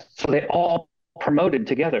tests. So they all promoted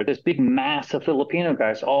together. This big mass of Filipino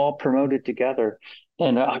guys all promoted together.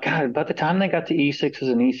 And God, by the time they got to E6s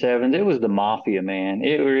and E7s, it was the mafia, man.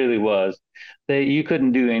 It really was. You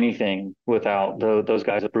couldn't do anything without those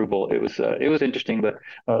guys' approval. It was interesting, but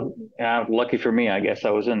lucky for me, I guess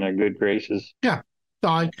I was in their good graces. Yeah.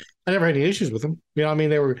 I never had any issues with them. I mean,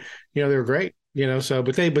 they were great, so,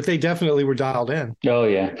 but they definitely were dialed in. Oh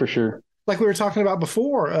yeah, for sure. Like we were talking about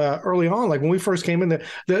before, early on, like when we first came in,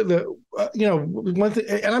 and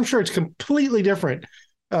I'm sure it's completely different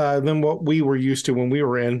than what we were used to when we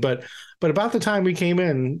were in, but about the time we came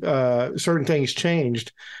in, certain things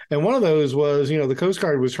changed, and one of those was, the Coast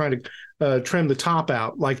Guard was trying to trim the top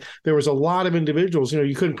out. Like there was a lot of individuals,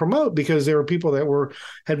 you couldn't promote because there were people that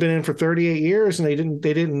had been in for 38 years and they didn't,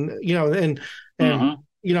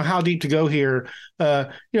 and how deep to go here,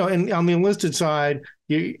 and on the enlisted side,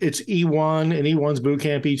 it's E1 and E1's boot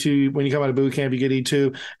camp. E2, when you come out of boot camp, you get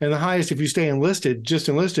E2, and the highest if you stay just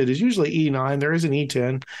enlisted is usually E9. There is an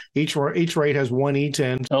E10. Each rate has one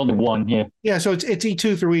E10. Only one, yeah. Yeah, so it's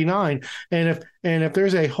E2 through E9, and if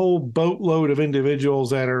there's a whole boatload of individuals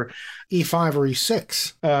that are E5 or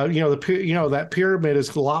E6, that pyramid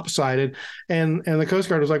is lopsided, and the Coast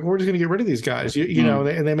Guard was like, we're just going to get rid of these guys,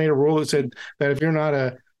 and they made a rule that said that if you're not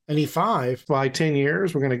an E5 by 10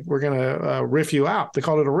 years, we're gonna riff you out. They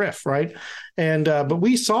called it a riff, right? And but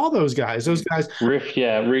we saw those guys. Riff,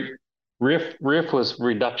 yeah. Riff was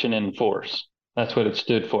reduction in force. That's what it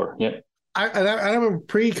stood for. Yep. I remember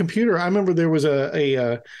pre-computer. I remember there was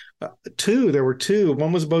two. There were two.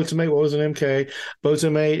 One was a boatswain mate. One was an MK.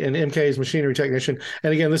 Boatswain mate and MK is machinery technician.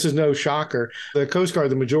 And again, this is no shocker. The Coast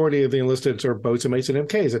Guard, the majority of the enlisted are boatswain mates and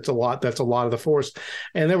MKs. That's a lot. That's a lot of the force.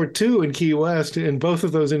 And there were two in Key West, and both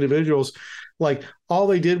of those individuals, like all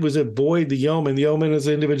they did was avoid the yeoman. The yeoman is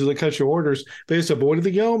the individual that cuts your orders. They just avoided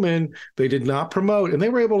the yeoman. They did not promote, and they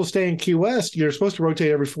were able to stay in Key West. You're supposed to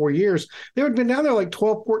rotate every 4 years. They had been down there like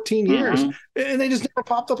 12, 14 years, and they just never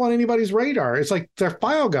popped up on anybody's radar. It's like their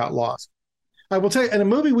file got lost. I will tell you, and a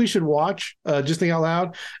movie we should watch, just think out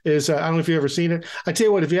loud, is I don't know if you've ever seen it. I tell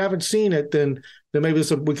you what, if you haven't seen it, then maybe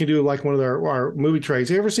we can do like one of our movie trades.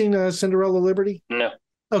 Have you ever seen Cinderella Liberty? No.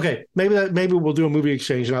 Okay, maybe we'll do a movie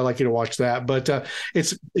exchange, and I'd like you to watch that. But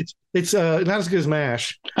it's not as good as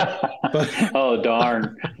MASH. But oh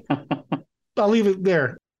darn! I'll leave it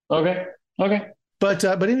there. Okay. But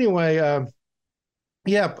anyway,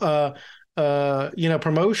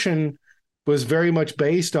 promotion was very much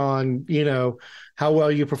based on how well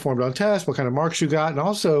you performed on tests, what kind of marks you got, and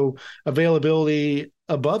also availability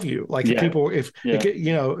above you. Like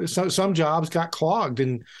some jobs got clogged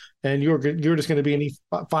and you're just going to be in E5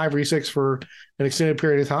 or E6 for an extended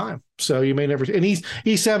period of time. So you may never. And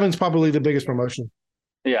E7 is probably the biggest promotion.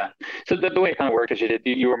 Yeah. So the way it kind of worked is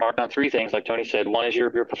you were marked on three things, like Tony said. One is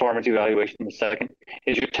your performance evaluation. The second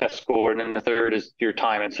is your test score, and then the third is your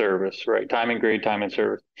time and service, right? Time and grade, time and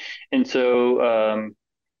service. And so,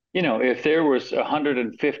 if there was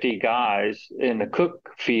 150 guys in the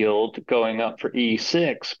cook field going up for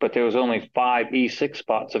E6, but there was only 5 E6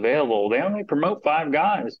 spots available, they only promote 5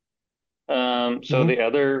 guys. So the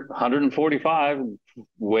other 145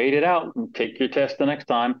 wait it out and take your test the next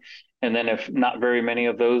time. And then if not very many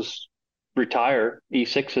of those retire,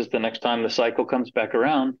 E6s the next time the cycle comes back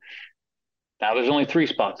around, now there's only 3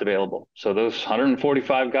 spots available. So those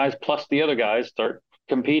 145 guys plus the other guys start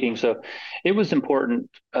competing. So it was important,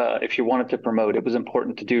 if you wanted to promote, it was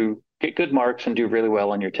important to get good marks and do really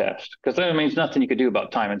well on your test, because that means nothing you could do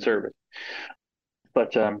about time and service.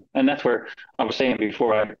 But and that's where I was saying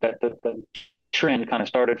before that the trend kind of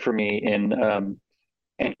started for me in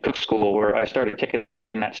cook school, where I started taking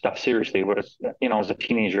that stuff seriously. Whereas as a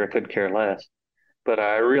teenager, I could care less. But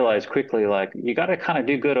I realized quickly, like, you got to kind of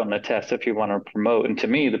do good on the test if you want to promote. And to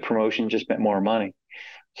me, the promotion just meant more money.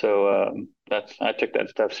 So I took that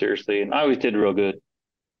stuff seriously, and I always did real good.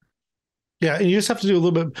 Yeah, and you just have to do a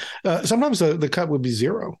little bit. Sometimes the cut would be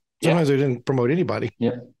 0. Sometimes they didn't promote anybody.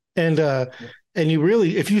 Yeah. And you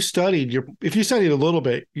really, if you studied a little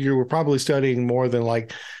bit, you were probably studying more than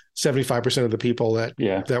like 75% of the people that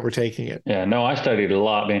were taking it. Yeah, no, I studied a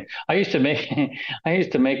lot, man. I used to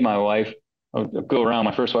make my wife go around.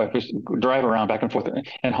 My first wife was drive around back and forth.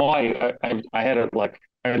 In Hawaii,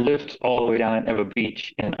 I lived all the way down at Eva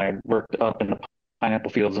Beach, and I worked up in the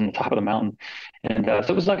pineapple fields on the top of the mountain. And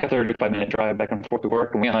so it was like a 35-minute drive back and forth to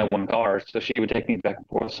work, and we only had one car, so she would take me back and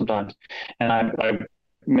forth sometimes. And I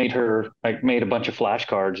made a bunch of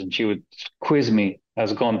flashcards, and she would quiz me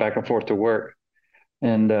as going back and forth to work.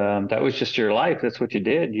 And that was just your life. That's what you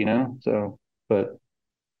did, So, but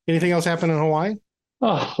anything else happened in Hawaii?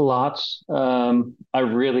 Oh, lots. I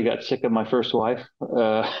really got sick of my first wife.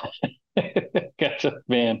 I got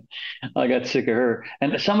sick of her.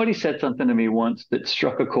 And somebody said something to me once that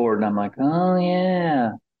struck a chord, and I'm like, oh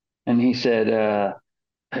yeah. And he said,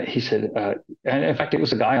 and in fact, it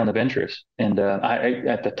was a guy on the Ventress. And I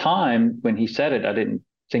at the time when he said it, I didn't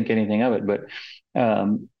think anything of it. But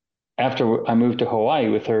after I moved to Hawaii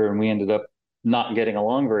with her, and we ended up not getting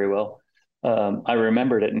along very well, I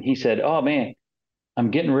remembered it. And he said, oh man, I'm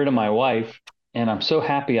getting rid of my wife, and I'm so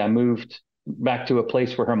happy I moved back to a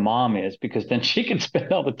place where her mom is, because then she can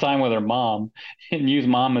spend all the time with her mom and use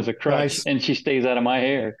mom as a crutch. Nice. And she stays out of my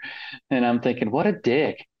hair. And I'm thinking, what a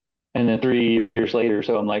dick. And then 3 years later,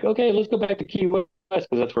 so I'm like, okay, let's go back to Key West, because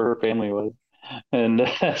that's where her family was. And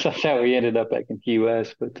that's how we ended up back in Key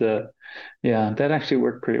West. But yeah, that actually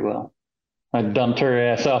worked pretty well. I dumped her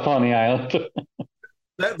ass off on the island.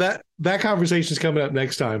 That conversation's coming up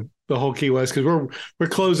next time, the whole Key West, because we're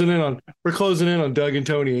closing in on Doug and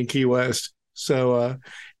Tony in Key West. So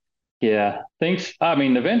yeah, thanks. I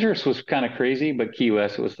mean, the Ventress was kind of crazy, but Key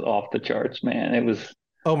West was off the charts, man. It was.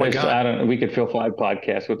 Oh my God! I don't know. We could fill 5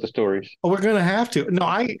 podcasts with the stories. Oh, we're gonna have to.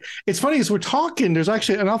 No, it's funny as we're talking. There's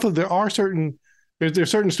actually, and although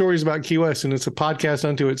there's certain stories about Key West, and it's a podcast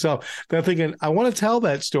unto itself, that I'm thinking, I want to tell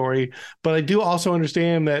that story, but I do also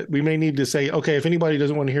understand that we may need to say, okay, if anybody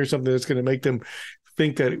doesn't want to hear something that's going to make them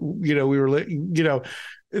think that, we were,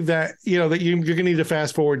 that that you're going to need to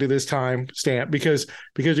fast forward to this time stamp because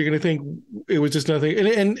you're going to think it was just nothing.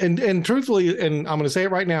 And truthfully, and I'm going to say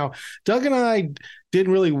it right now, Doug and I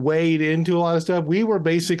didn't really wade into a lot of stuff. We were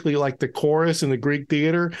basically like the chorus in the Greek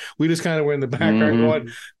theater. We just kind of were in the background going,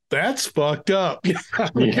 "That's fucked up." It's kind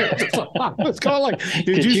of like,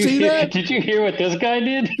 did you see that? Did you hear what this guy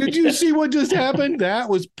did? Did you see what just happened? That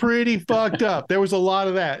was pretty fucked up. There was a lot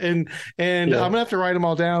of that, and I'm gonna have to write them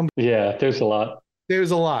all down. Yeah, there's a lot. There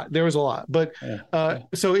was a lot. But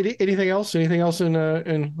so anything else? Anything else in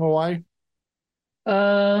Hawaii?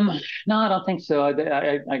 No, I don't think so. I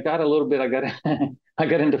got a little bit. I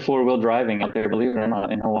got into four-wheel driving out there, believe it or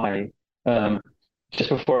not, in Hawaii. Um, just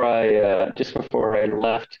before I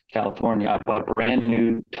left California, I bought a brand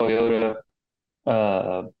new Toyota.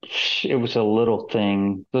 Uh, it was a little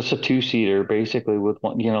thing. Just a two-seater, basically, with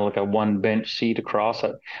one, like a one bench seat across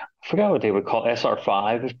it. I forgot what they would call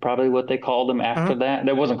SR5 is probably what they called them after that.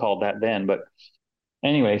 That wasn't called that then, but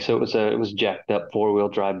anyway, so it was jacked up four-wheel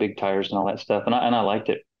drive, big tires and all that stuff, and I liked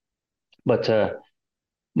it. But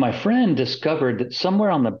my friend discovered that somewhere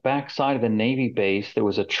on the backside of the Navy base there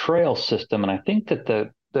was a trail system, and I think that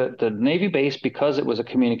the Navy base, because it was a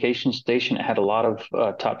communication station, it had a lot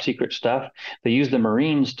of top secret stuff. They used the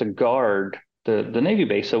Marines to guard the Navy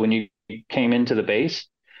base. So when you came into the base,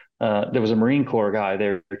 there was a Marine Corps guy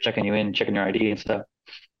there checking you in, checking your ID and stuff.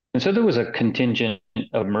 And so there was a contingent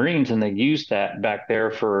of Marines, and they used that back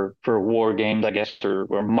there for war games, I guess,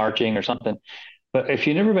 or marching or something. But if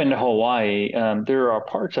you've never been to Hawaii, there are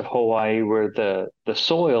parts of Hawaii where the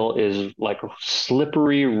soil is like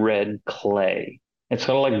slippery red clay. It's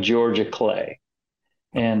kind of like Georgia clay.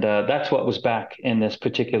 And that's what was back in this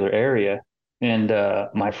particular area. And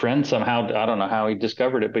my friend somehow, I don't know how he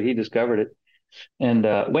discovered it, but he discovered it. And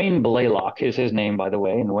Wayne Blaylock is his name, by the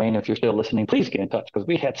way. And Wayne, if you're still listening, please get in touch because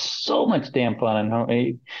we had so much damn fun.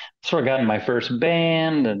 And that's where I got in my first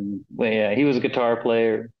band. And he was a guitar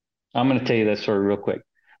player. I'm going to tell you that story real quick.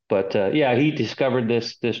 But he discovered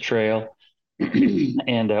this trail,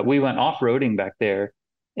 and we went off-roading back there.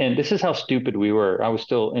 And this is how stupid we were. I was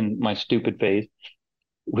still in my stupid phase.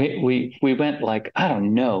 We went like, I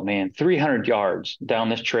don't know, man, 300 yards down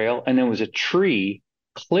this trail, and there was a tree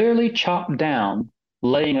clearly chopped down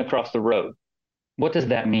laying across the road. What does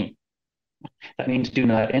that mean? That means do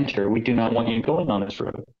not enter. We do not want you going on this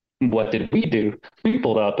road. What did we do? We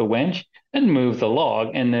pulled out the winch and moved the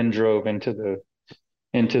log and then drove into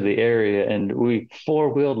the area, and we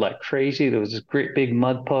four-wheeled like crazy. There was this great big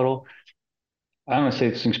mud puddle. I want to say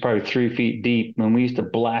this thing's probably 3 feet deep, and we used to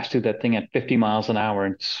blast through that thing at 50 miles an hour.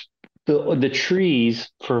 And the trees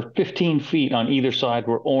for 15 feet on either side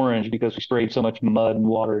were orange because we sprayed so much mud and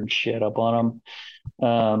water and shit up on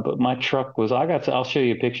them. But my truck was, I'll show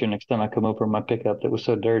you a picture next time I come over in my pickup that was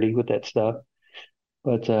so dirty with that stuff.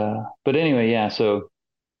 But anyway, yeah. So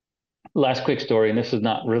last quick story, and this is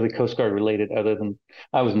not really Coast Guard related, other than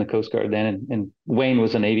I was in the Coast Guard then, and Wayne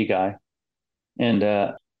was a Navy guy,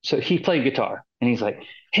 and so he played guitar, and he's like,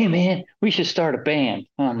 "Hey man, we should start a band."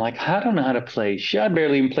 And I'm like, "I don't know how to play. Shit, I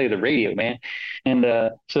barely even play the radio, man." And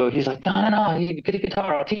so he's like, "No, you get a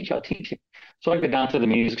guitar. I'll teach you." So I go down to the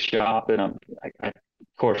music shop, and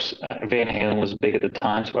of course, Van Halen was big at the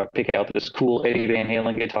time, so I pick out this cool Eddie Van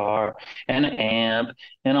Halen guitar and an amp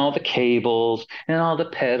and all the cables and all the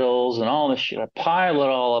pedals and all this shit. I pile it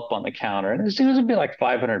all up on the counter, and it would be like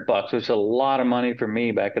 $500, which is a lot of money for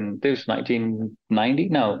me back in this 1990,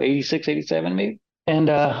 no, 86, 87 maybe. And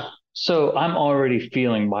so I'm already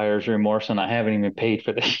feeling buyer's remorse, and I haven't even paid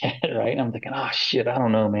for this yet, right? I'm thinking, oh shit, I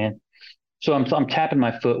don't know, man. So I'm tapping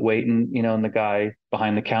my foot, waiting, and the guy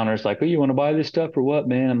behind the counter is like, "Oh, you want to buy this stuff or what,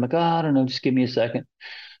 man?" I'm like, "Oh, I don't know, just give me a second."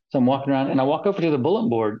 So I'm walking around, and I walk over to the bulletin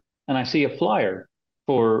board, and I see a flyer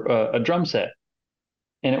for a drum set,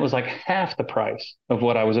 and it was like half the price of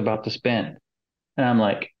what I was about to spend. And I'm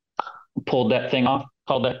like, pulled that thing off,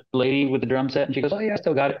 called that lady with the drum set, and she goes, "Oh yeah, I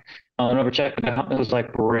still got it." I went over, checked it out. It was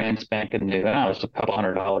like brand spanking new, and I was a couple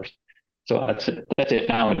 $100. So that's it. That's it.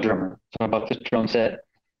 Now I'm a drummer. So I bought this drum set.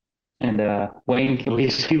 And Wayne,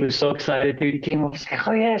 he was so excited, dude. He came over, like,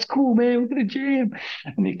 "Oh yeah, it's cool, man. We're gonna jam."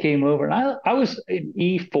 And he came over, and I was in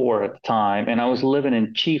E4 at the time, and I was living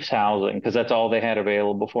in Chiefs housing because that's all they had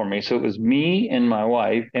available for me. So it was me and my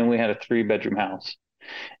wife, and we had a 3-bedroom house.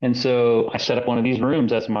 And so I set up one of these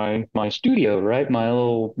rooms as my studio, right? My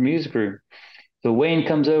little music room. So Wayne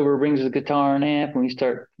comes over, brings his guitar and amp, and we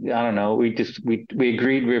start. I don't know. We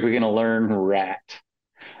agreed we were gonna learn Rat,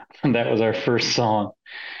 and that was our first song.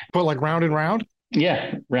 But like Round and Round?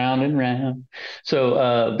 Yeah, round and round.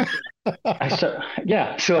 So I start,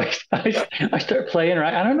 yeah. So I start playing,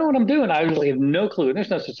 right? I don't know what I'm doing. I really have no clue. There's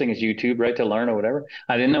no such thing as YouTube, right, to learn or whatever.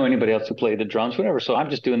 I didn't know anybody else who played the drums, whatever. So I'm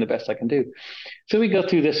just doing the best I can do. So we go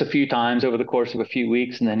through this a few times over the course of a few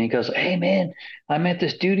weeks, and then he goes, "Hey man, I met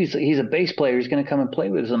this dude. He's a bass player. He's going to come and play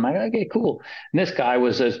with us." I'm like, "Okay, cool." And this guy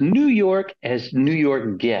was as New York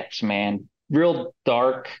gets, man. Real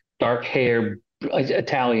dark hair,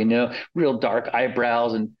 Italian, real dark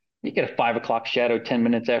eyebrows, and you get a 5 o'clock shadow 10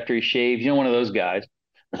 minutes after he shaves. One of those guys.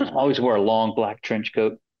 Always wore a long black trench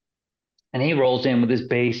coat, and he rolls in with his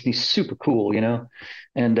bass, and he's super cool.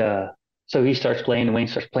 And so he starts playing, and Wayne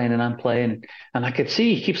starts playing, and I'm playing, and I could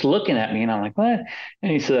see he keeps looking at me, and I'm like, what?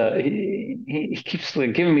 And he keeps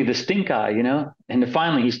like giving me the stink eye. And then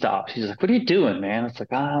finally he stops. He's like, what are you doing, man? It's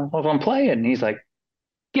like, well, I'm playing. And he's like,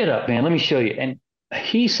 get up, man. Let me show you. And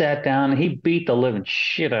he sat down and he beat the living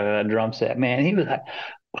shit out of that drum set, man. He was like,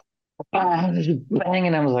 just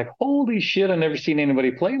banging. I was like, holy shit, I've never seen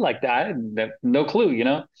anybody play like that. I had no clue.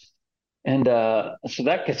 And so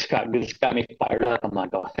this got me fired up. I'm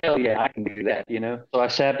like, oh hell yeah, I can do that. So I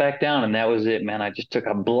sat back down and that was it, man. I just took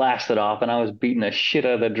a blasted off and I was beating the shit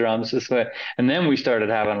out of the drums this way. And then we started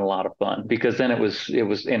having a lot of fun because then it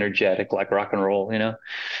was energetic like rock and roll.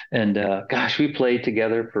 And gosh, we played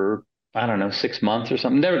together for I don't know 6 months or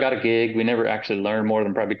something. Never got a gig. We never actually learned more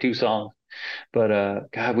than probably 2 songs.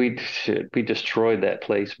 But God, we destroyed that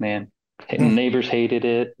place, man. Neighbors hated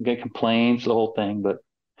it, get complaints, the whole thing. But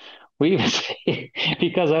we even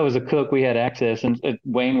because I was a cook, we had access, and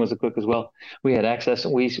Wayne was a cook as well. We had access.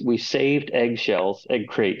 We saved eggshells, egg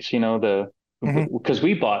crates. Because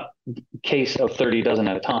we bought a case of 30 dozen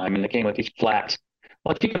at a time, and they came with these flats.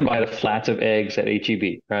 Like you can buy the flats of eggs at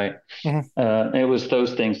HEB, right? It was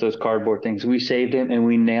those things, those cardboard things. We saved them and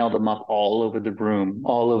we nailed them up all over the room,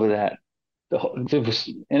 all over that.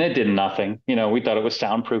 And it did nothing. We thought it was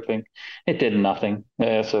soundproofing. It did nothing.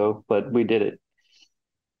 But we did it.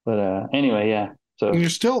 But anyway, yeah. So you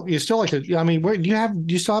still like to, I mean, where do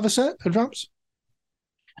you still have a set of drums?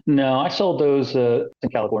 no, I sold those in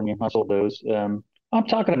California. I sold those. I'm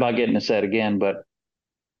talking about getting a set again, but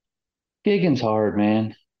gigging's hard,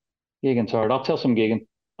 man. Gigging's hard. I'll tell some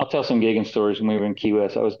gigging stories when we were in Key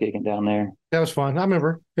West. I was gigging down there. That was fun. I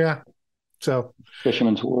remember. Yeah. So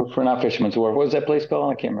Fisherman's Wharf, or not Fisherman's Wharf. What was that place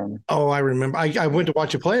called? I can't remember. oh, I remember. I went to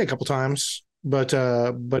watch you play a couple times, but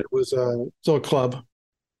it was still a club.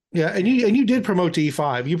 Yeah, and you did promote to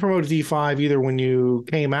E5. You promoted to E5 either when you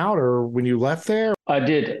came out or when you left there. I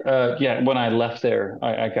did. Yeah, when I left there,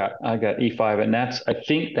 I got E5, and I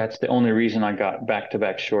think that's the only reason I got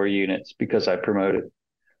back-to-back shore units because I promoted.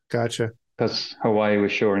 Gotcha. Because Hawaii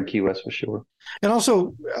was shore and Key West was shore. And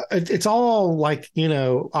also, it's all like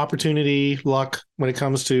opportunity, luck when it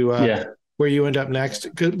comes to where you end up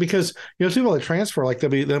next. Because people that transfer, like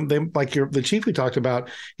they like the chief we talked about,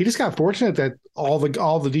 he just got fortunate that all the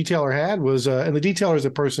detailer had was, and the detailer is the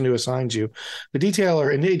person who assigns you. The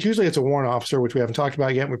detailer, and usually it's a warrant officer, which we haven't talked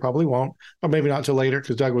about yet. And we probably won't, or maybe not until later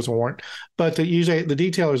because Doug was a warrant. But usually the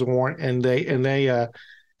detailer is a warrant, and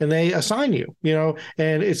they assign you,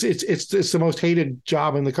 and it's the most hated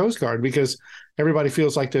job in the Coast Guard because everybody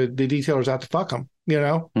feels like the detailer's out to fuck them,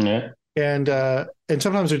 Yeah. And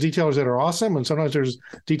sometimes there's detailers that are awesome, and sometimes there's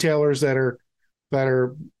detailers that are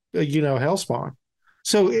hellspawn.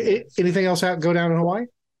 So anything else go down in Hawaii?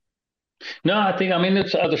 No, I mean,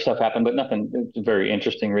 there's other stuff happened, but nothing very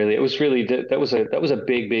interesting, really. It was really that was a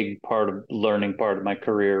big part of my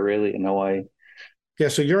career, really, in Hawaii. Yeah,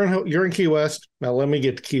 so you're in Key West. Now let me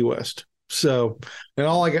get to Key West. So, and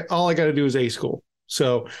all I got to do is A school.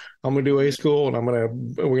 So I'm gonna do A school, and we're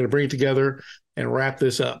gonna bring it together and wrap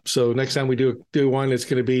this up. So next time we do one, it's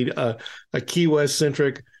gonna be a Key West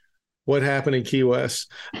centric. What happened in Key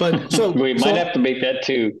West? But so we might have to make that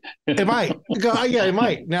too. It might. Yeah, it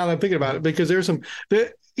might. Now that I'm thinking about it, because there's so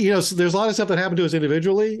there's a lot of stuff that happened to us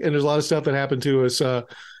individually, and there's a lot of stuff that happened to us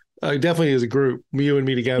definitely as a group, you and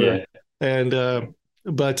me together. Yeah. And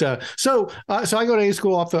so I go to A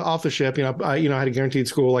school off the ship. I had a guaranteed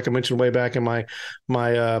school, like I mentioned way back in my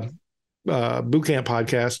boot camp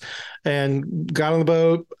podcast, and got on the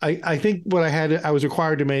boat. I think I was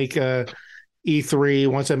required to make E3.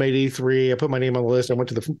 Once I made E3, I put my name on the list. I went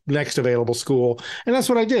to the next available school, and that's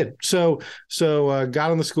what I did. So got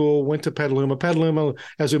on the school, went to Petaluma. Petaluma,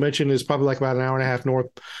 as we mentioned, is probably like about an hour and a half north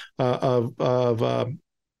of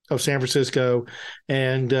San Francisco,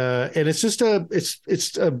 and it's just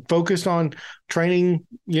it's focused on training,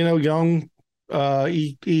 young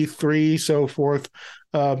E3 so forth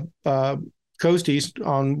Coasties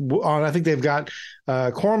on. I think they've got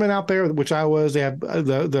Corman out there, which I was. They have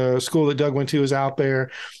the school that Doug went to is out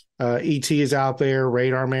there. ET is out there.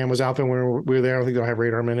 Radar Man was out there when we were there. I don't think they don't have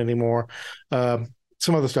Radar Man anymore.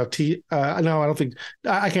 Some other stuff. No, I don't think.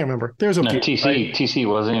 I can't remember. There's a TC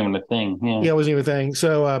wasn't even a thing. Yeah, it wasn't even a thing.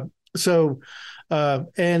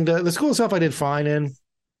 And the school itself, I did fine in.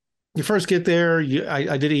 You first get there,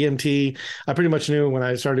 I did EMT. I pretty much knew when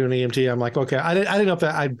I started doing EMT. I'm like, okay, I didn't know if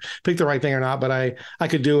I picked the right thing or not, but I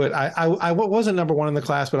could do it. I wasn't number one in the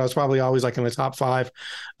class, but I was probably always like in the top five.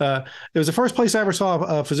 It was the first place I ever saw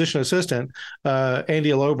a physician assistant.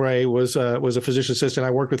 Andy Alobre was a physician assistant.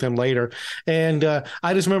 I worked with him later, and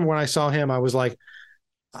I just remember when I saw him, I was like,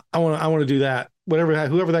 I want to do that.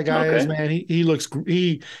 Whoever that guy is, man, he looks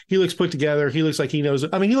put together. He looks like he knows.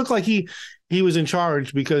 I mean, he looked like he was in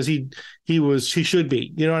charge because he should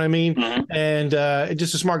be. You know what I mean? Mm-hmm. And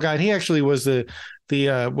just a smart guy. And he actually was the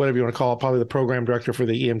whatever you want to call it, probably the program director for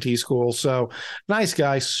the EMT school. So nice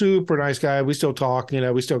guy, super nice guy. We still talk.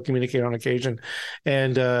 We still communicate on occasion.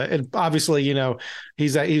 And obviously,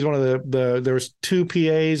 he's one of the there was two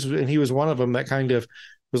PAs, and he was one of them that kind of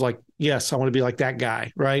was like, yes, I want to be like that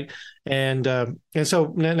guy, right? And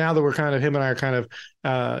so now that we're him and I are kind of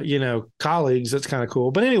colleagues, that's kind of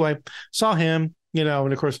cool. But anyway, saw him, and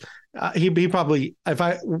of course he probably,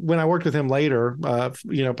 when I worked with him later,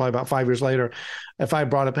 probably about 5 years later, if I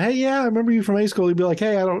brought up, hey, yeah, I remember you from A school, he'd be like,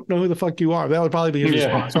 hey, I don't know who the fuck you are. That would probably be his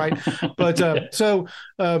response, right? But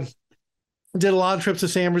did a lot of trips to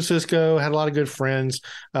San Francisco, had a lot of good friends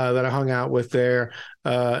that I hung out with there,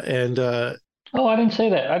 Oh, I didn't say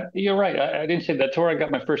that. You're right. I didn't say that. That's where I got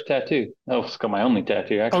my first tattoo. Oh, it's got my only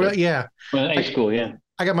tattoo, actually. Oh, yeah. In A school, yeah.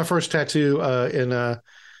 I got my first tattoo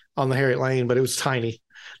on the Harriet Lane, but it was tiny.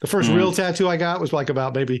 The first real tattoo I got was like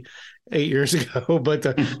about maybe 8 years ago. But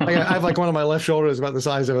I have like one on my left shoulder is about the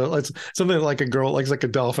size of it. It's something like a girl, like a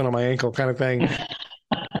dolphin on my ankle kind of thing.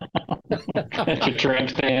 That's your tramp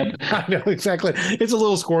stamp. I know, exactly. It's a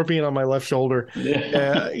little scorpion on my left shoulder.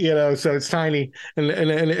 Yeah. So it's tiny,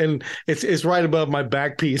 and it's right above my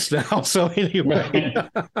back piece now. So anyway,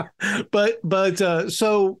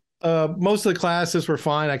 so most of the classes were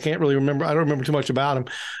fine. I can't really remember. I don't remember too much about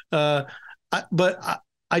them. But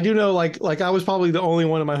I do know, like I was probably the only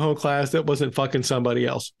one in my whole class that wasn't fucking somebody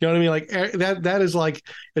else. You know what I mean? Like that is like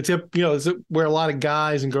it's where a lot of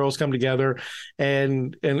guys and girls come together,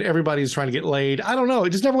 and everybody's trying to get laid. I don't know.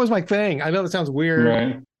 It just never was my thing. I know that sounds weird.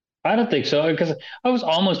 Right. I don't think so, because I was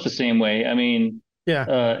almost the same way. I mean,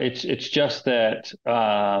 yeah. It's just that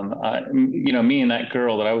me and that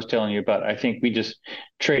girl that I was telling you about, I think we just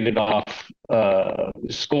traded off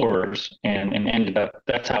scores and ended up.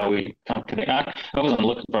 That's how we come to. I wasn't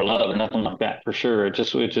looking for love or nothing like that for sure. It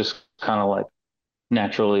just kind of like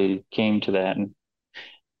naturally came to that and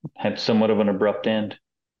had somewhat of an abrupt end.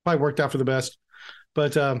 Probably worked out for the best.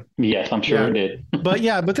 But yes, I'm sure it did.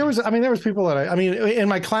 but there was people that in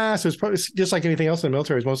my class, it was probably just like anything else in the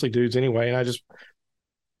military. It was mostly dudes anyway, and I just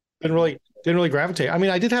didn't really gravitate. I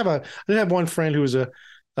mean, I did have one friend who was a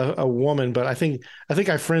woman, but I think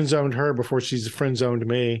I friend zoned her before she's friend zoned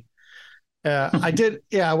me. I did,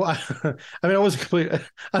 yeah. Well, I mean, I wasn't complete. I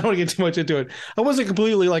don't want to get too much into it. I wasn't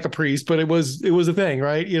completely like a priest, but it was a thing,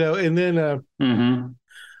 right? And then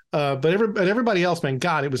but everybody else, man,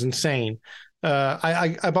 God, it was insane.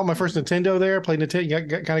 I bought my first Nintendo there, played Nintendo,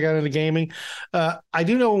 kind of got into gaming. I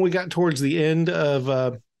do know when we got towards the end of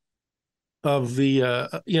the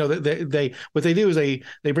they what they do is they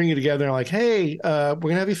bring you together and like, hey, we're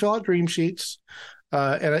gonna have you fill out dream sheets.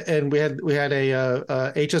 And we had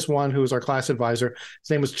a HS1 who was our class advisor. His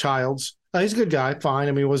name was Childs. He's a good guy, fine.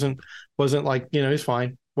 I mean, wasn't like, he's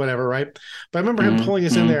fine, whatever, right? But I remember him pulling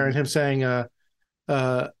us in there and him saying,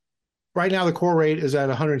 right now the core rate is at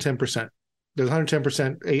 110%. There's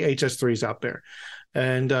 110% HS3s out there.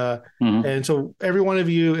 And so every one of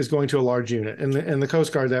you is going to a large unit. And the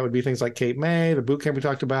Coast Guard, that would be things like Cape May, the boot camp we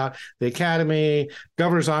talked about, the academy.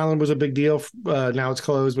 Governor's Island was a big deal. Now it's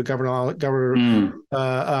closed, but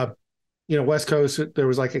West Coast, there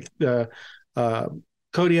was like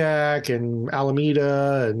Kodiak and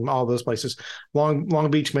Alameda and all those places.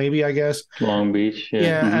 Long Beach, maybe, I guess. Long Beach, yeah.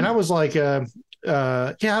 Yeah, and I was like, I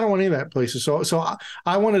don't want any of that places. So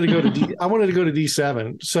I wanted to go to I wanted to go to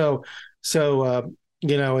D7. So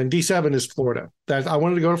and D7 is Florida. I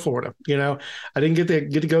wanted to go to Florida. I didn't get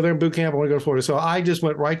to go there in boot camp. I want to go to Florida. So I just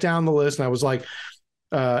went right down the list, and I was like,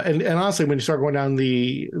 and honestly, when you start going down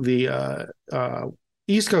the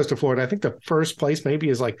East Coast of Florida, I think the first place maybe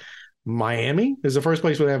is like Miami is the first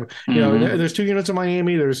place where they have, there's 2 units in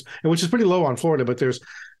Miami. Which is pretty low on Florida, but there's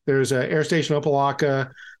Air Station Opelika.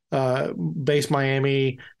 base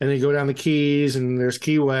Miami, and then you go down the Keys, and there's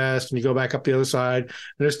Key West, and you go back up the other side. And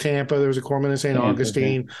there's Tampa. There was a corpsman in St.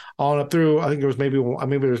 Augustine, all up through. I think there was maybe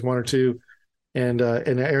there was one or two, and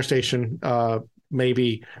in the air station,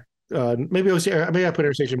 maybe. Maybe it was. Maybe I put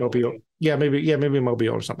Air Station Mobile. Maybe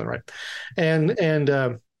Mobile or something, right? And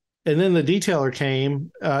then the detailer came.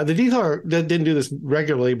 The detailer didn't do this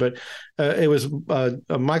regularly, but it was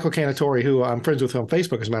Michael Canatori, who I'm friends with on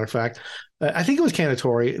Facebook, as a matter of fact. I think it was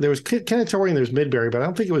Canatori. There was Canatori and there was Midbury, but I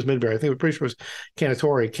don't think it was Midbury. I think I'm pretty sure it was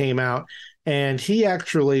Canatori came out. And he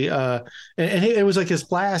actually, it was like his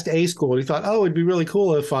last A school. And he thought, oh, it'd be really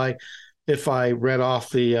cool if I read off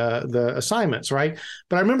the assignments, right?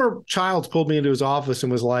 But I remember Childs pulled me into his office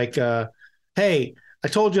and was like, hey, I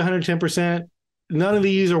told you 110%. None of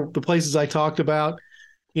these are the places I talked about.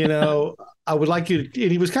 I would like you to,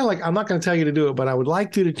 and he was kind of like, I'm not going to tell you to do it, but I would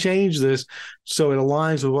like you to change this so it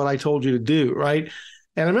aligns with what I told you to do, right?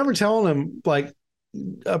 And I remember telling him, like,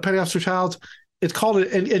 Petty Officer Childs, it's called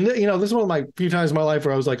it, and this is one of my few times in my life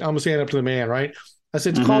where I was like, I'm going to stand up to the man, right? I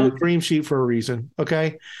said, it's called a dream sheet for a reason,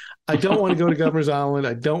 okay? I don't want to go to Governor's Island.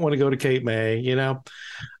 I don't want to go to Cape May, And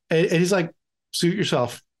he's like, suit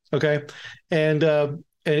yourself, okay? And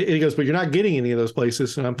he goes, but you're not getting any of those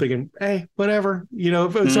places. And I'm thinking, hey, whatever,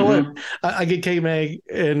 so what? I get Cape May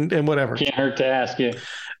and whatever. Can't hurt to ask you.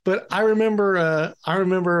 But I remember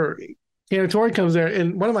Canatori comes there,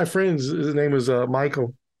 and one of my friends, his name was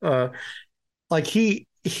Michael. Like he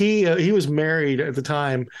was married at the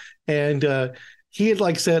time, and he had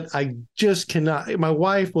like said, I just cannot. My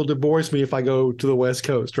wife will divorce me if I go to the West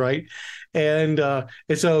Coast, right? And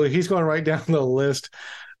so he's going right down the list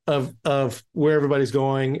of where everybody's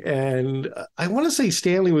going, and I want to say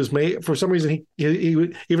Stanley was made for some reason. He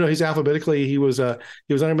even though he's alphabetically, he was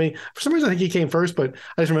under me for some reason. I think he came first, but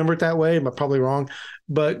I just remember it that way. I'm probably wrong,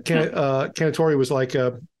 but Canatori was like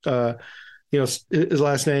his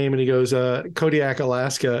last name, and he goes Kodiak,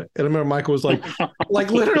 Alaska. And I remember Michael was like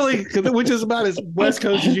literally, which is about as West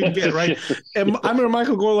Coast as you can get, right? And I remember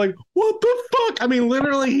Michael going like, "What the fuck?" I mean,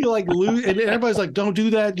 literally, he like lose, and everybody's like, "Don't do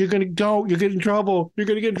that. You're get in trouble. You're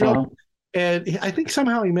gonna get in trouble." And I think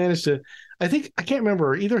somehow he managed to. I can't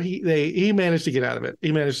remember either. He managed to get out of it.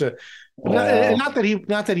 He managed to. Not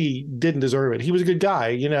that he didn't deserve it. He was a good guy,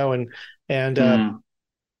 and.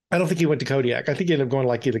 I don't think he went to Kodiak. I think he ended up going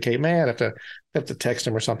like either Cape May. I have to text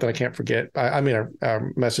him or something. I can't forget. I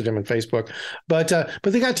message him on Facebook. But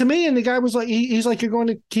they got to me, and the guy was like, he's like, you're going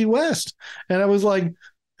to Key West, and I was like,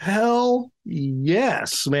 hell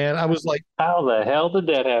yes, man. I was like, how the hell did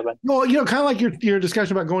that happen? Well, kind of like your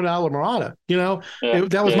discussion about going to Isla Morada.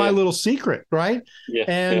 That was my little secret, right? Yeah.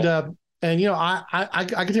 And I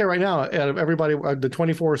can tell you right now, out of everybody, the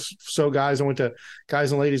 24 so guys and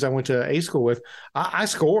ladies I went to A school with, I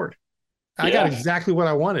scored. I got exactly what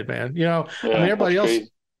I wanted, man.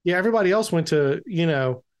 Everybody else went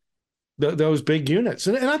to, those big units,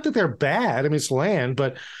 and not that they're bad. I mean, it's land,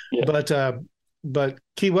 but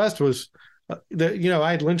Key West was, I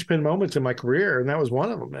had linchpin moments in my career, and that was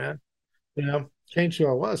one of them, man. Changed who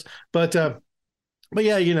I was, but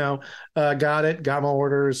yeah, got my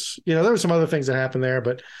orders. There were some other things that happened there,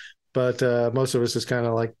 but most of us is kind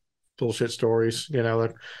of like bullshit stories,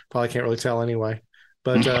 that probably can't really tell anyway.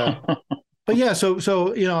 But but yeah, so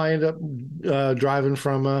I ended up driving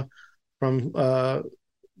from San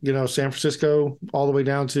Francisco all the way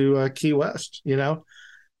down to Key West,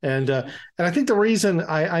 and I think the reason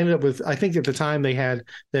I ended up with, I think at the time they had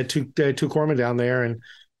two corpsmen down there,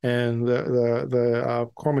 and the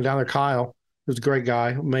corpsman down there, Kyle, who's a great guy,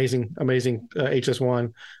 amazing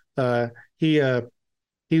HS1.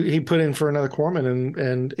 He put in for another corpsman,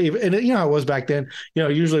 and how it was back then.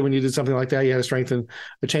 Usually when you did something like that, you had a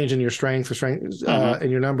change in your strength,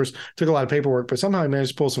 in your numbers. Took a lot of paperwork, but somehow he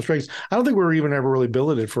managed to pull some strings. I don't think we were even ever really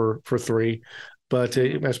billeted for 3, but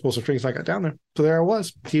he managed to pull some strings. I got down there, so there I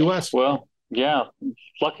was, Key West. Well, yeah,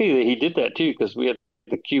 lucky that he did that too, because we had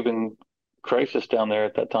the Cuban crisis down there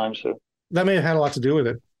at that time. So that may have had a lot to do with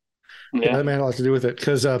it. Yeah, that may have a lot to do with it,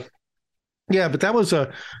 because but that was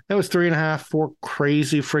 3.5, 4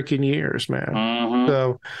 crazy freaking years, man.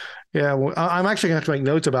 So yeah, well, I'm actually gonna have to make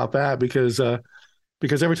notes about that, because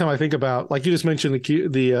every time I think about, like you just mentioned,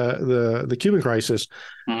 the Cuban crisis,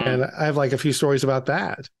 and I have like a few stories about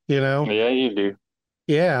that. Yeah, you do.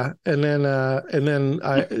 Yeah, and then and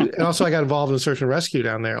also I got involved in search and rescue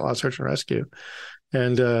down there, a lot of search and rescue,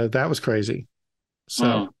 and that was crazy.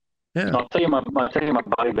 So. Yeah, I'll tell you my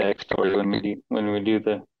body bag story when we do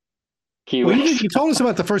the Key Well, West. you told us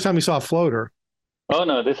about the first time you saw a floater. Oh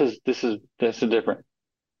no, this is different.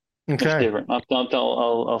 Okay. It's different.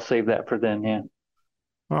 I'll save that for then. Yeah.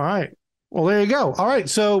 All right. Well, there you go. All right.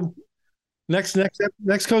 So next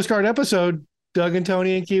Coast Guard episode, Doug and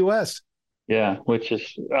Tony in Key West. Yeah, which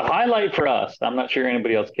is a highlight for us. I'm not sure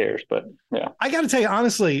anybody else cares, but yeah. I got to tell you,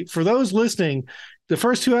 honestly, for those listening, the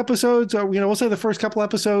first 2 episodes, or, we'll say the first couple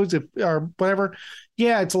episodes, or whatever.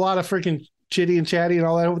 Yeah, it's a lot of freaking chitty and chatty and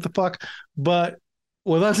all that. What the fuck? But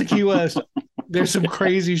with us at Key West, there's some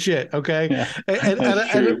crazy shit. Okay. Yeah, and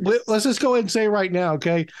let's just go ahead and say right now.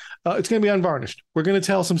 Okay. It's going to be unvarnished. We're going to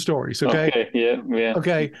tell some stories. Okay. Yeah.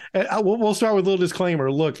 Okay. And we'll start with a little disclaimer.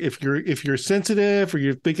 Look, if you're sensitive or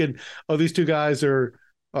you're thinking, oh, these 2 guys are,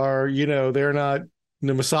 they're not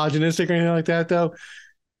misogynistic or anything like that, though,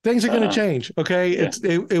 things are going to change. Okay. Yeah.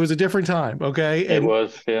 It was a different time. Okay. It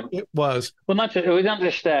was. Yeah. It was. Well, it was not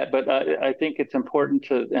just that, but I think it's important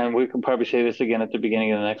to, and we can probably say this again at the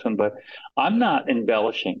beginning of the next one, but I'm not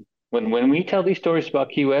embellishing. When we tell these stories about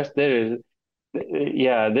Key West, this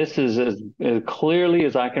is as clearly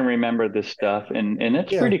as I can remember this stuff. And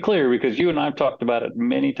it's pretty clear because you and I have talked about it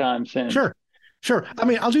many times since. Sure. I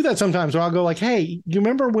mean, I'll do that sometimes where I'll go like, hey, you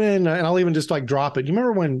remember when, and I'll even just like drop it. You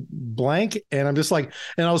remember when blank? And I'm just like,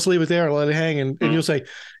 and I'll just leave it there and let it hang. And you'll say,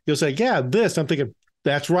 yeah, this. I'm thinking,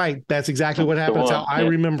 that's right. That's exactly what happened. That's how I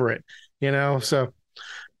remember it, So,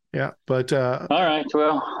 yeah. But, all right.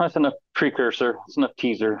 Well, that's enough precursor. It's enough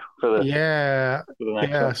teaser for the, next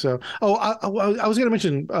one. So, I was going to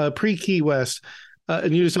mention pre-Key West.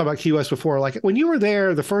 And you just talked about Key West before. Like when you were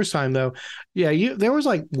there the first time, though, there was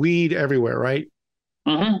like weed everywhere, right?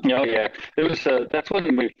 Mm-hmm. Oh yeah, it was. That's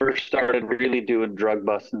when we first started really doing drug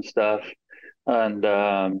busts and stuff. And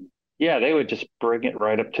they would just bring it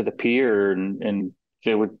right up to the pier, and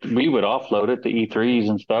we would offload it to E3s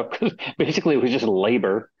and stuff because basically it was just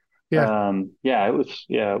labor. Yeah. It was,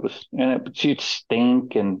 and it'd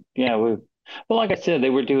stink, and well, like I said, they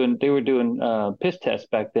were doing piss tests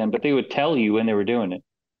back then, but they would tell you when they were doing it.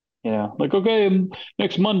 Like, okay,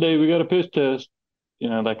 next Monday we got a piss test,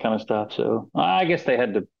 that kind of stuff. So I guess they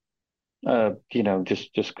had to,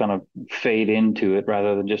 just kind of fade into it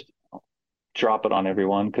rather than just drop it on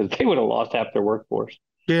everyone because they would have lost half their workforce.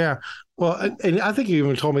 Yeah. Well, and I think you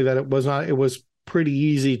even told me that it was pretty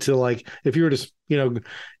easy to, like, if you were just, I mean,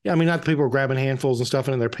 not that people were grabbing handfuls and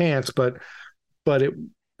stuffing in their pants, but it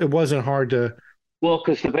wasn't hard to. Well,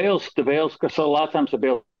 because the bales, because a lot of times the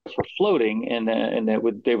bales were floating, and they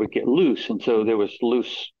would get loose, and so there was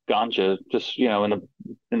loose ganja just in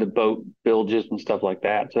the boat bilges and stuff like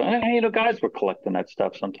that. So guys were collecting that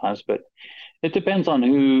stuff sometimes, but it depends on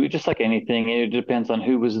who. Just like anything, it depends on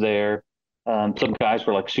who was there. Some guys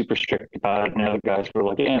were like super strict about it, and other guys were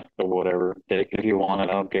like, whatever, take it if you want it,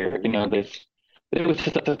 I don't care. It was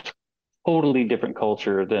just a totally different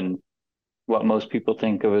culture than what most people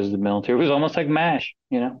think of as the military. It was almost like MASH,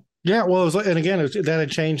 Yeah, well, and again, that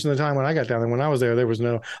had changed in the time when I got down there. When I was there was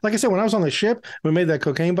no, like I said, when I was on the ship, we made that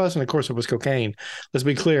cocaine bust, and of course it was cocaine. Let's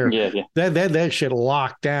be clear. Yeah. That shit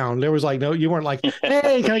locked down. There was like, no, you weren't like,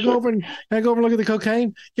 hey, can I go over and look at the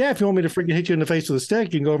cocaine? Yeah, if you want me to freaking hit you in the face with a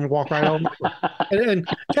stick, you can go over and walk right over. and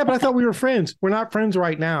but I thought we were friends. We're not friends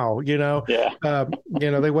right now, Yeah.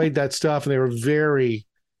 They weighed that stuff, and they were very,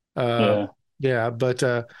 but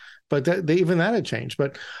even that had changed.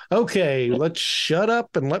 But okay, let's shut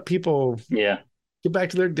up and let people get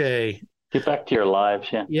back to their day. Get back to your lives,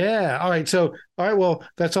 Yeah. All right. So, well,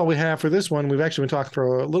 that's all we have for this one. We've actually been talking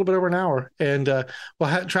for a little bit over an hour. And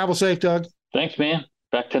travel safe, Doug. Thanks, man.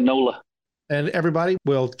 Back to NOLA. And everybody,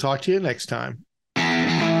 we'll talk to you next time.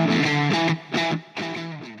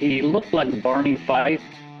 He looked like Barney Fife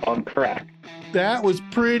on crack. That was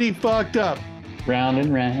pretty fucked up. Round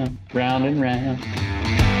and round, round and round.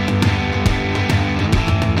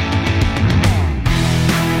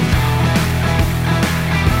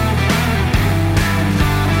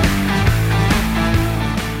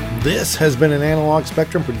 This has been an Analog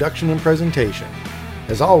Spectrum production and presentation.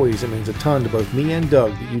 As always, it means a ton to both me and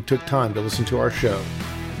Doug that you took time to listen to our show.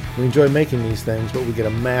 We enjoy making these things, but we get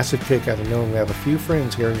a massive kick out of knowing we have a few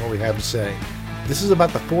friends hearing what we have to say. This is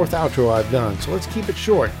about the 4th outro I've done, so let's keep it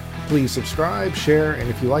short. Please subscribe, share, and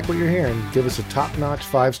if you like what you're hearing, give us a top-notch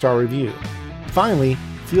 5-star review. Finally,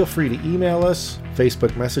 feel free to email us,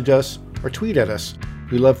 Facebook message us, or tweet at us.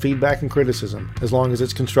 We love feedback and criticism, as long as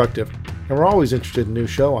it's constructive, and we're always interested in new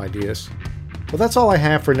show ideas. Well, that's all I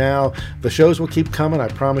have for now. The shows will keep coming, I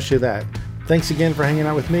promise you that. Thanks again for hanging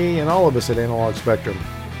out with me and all of us at Analog Spectrum.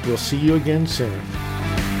 We'll see you again soon.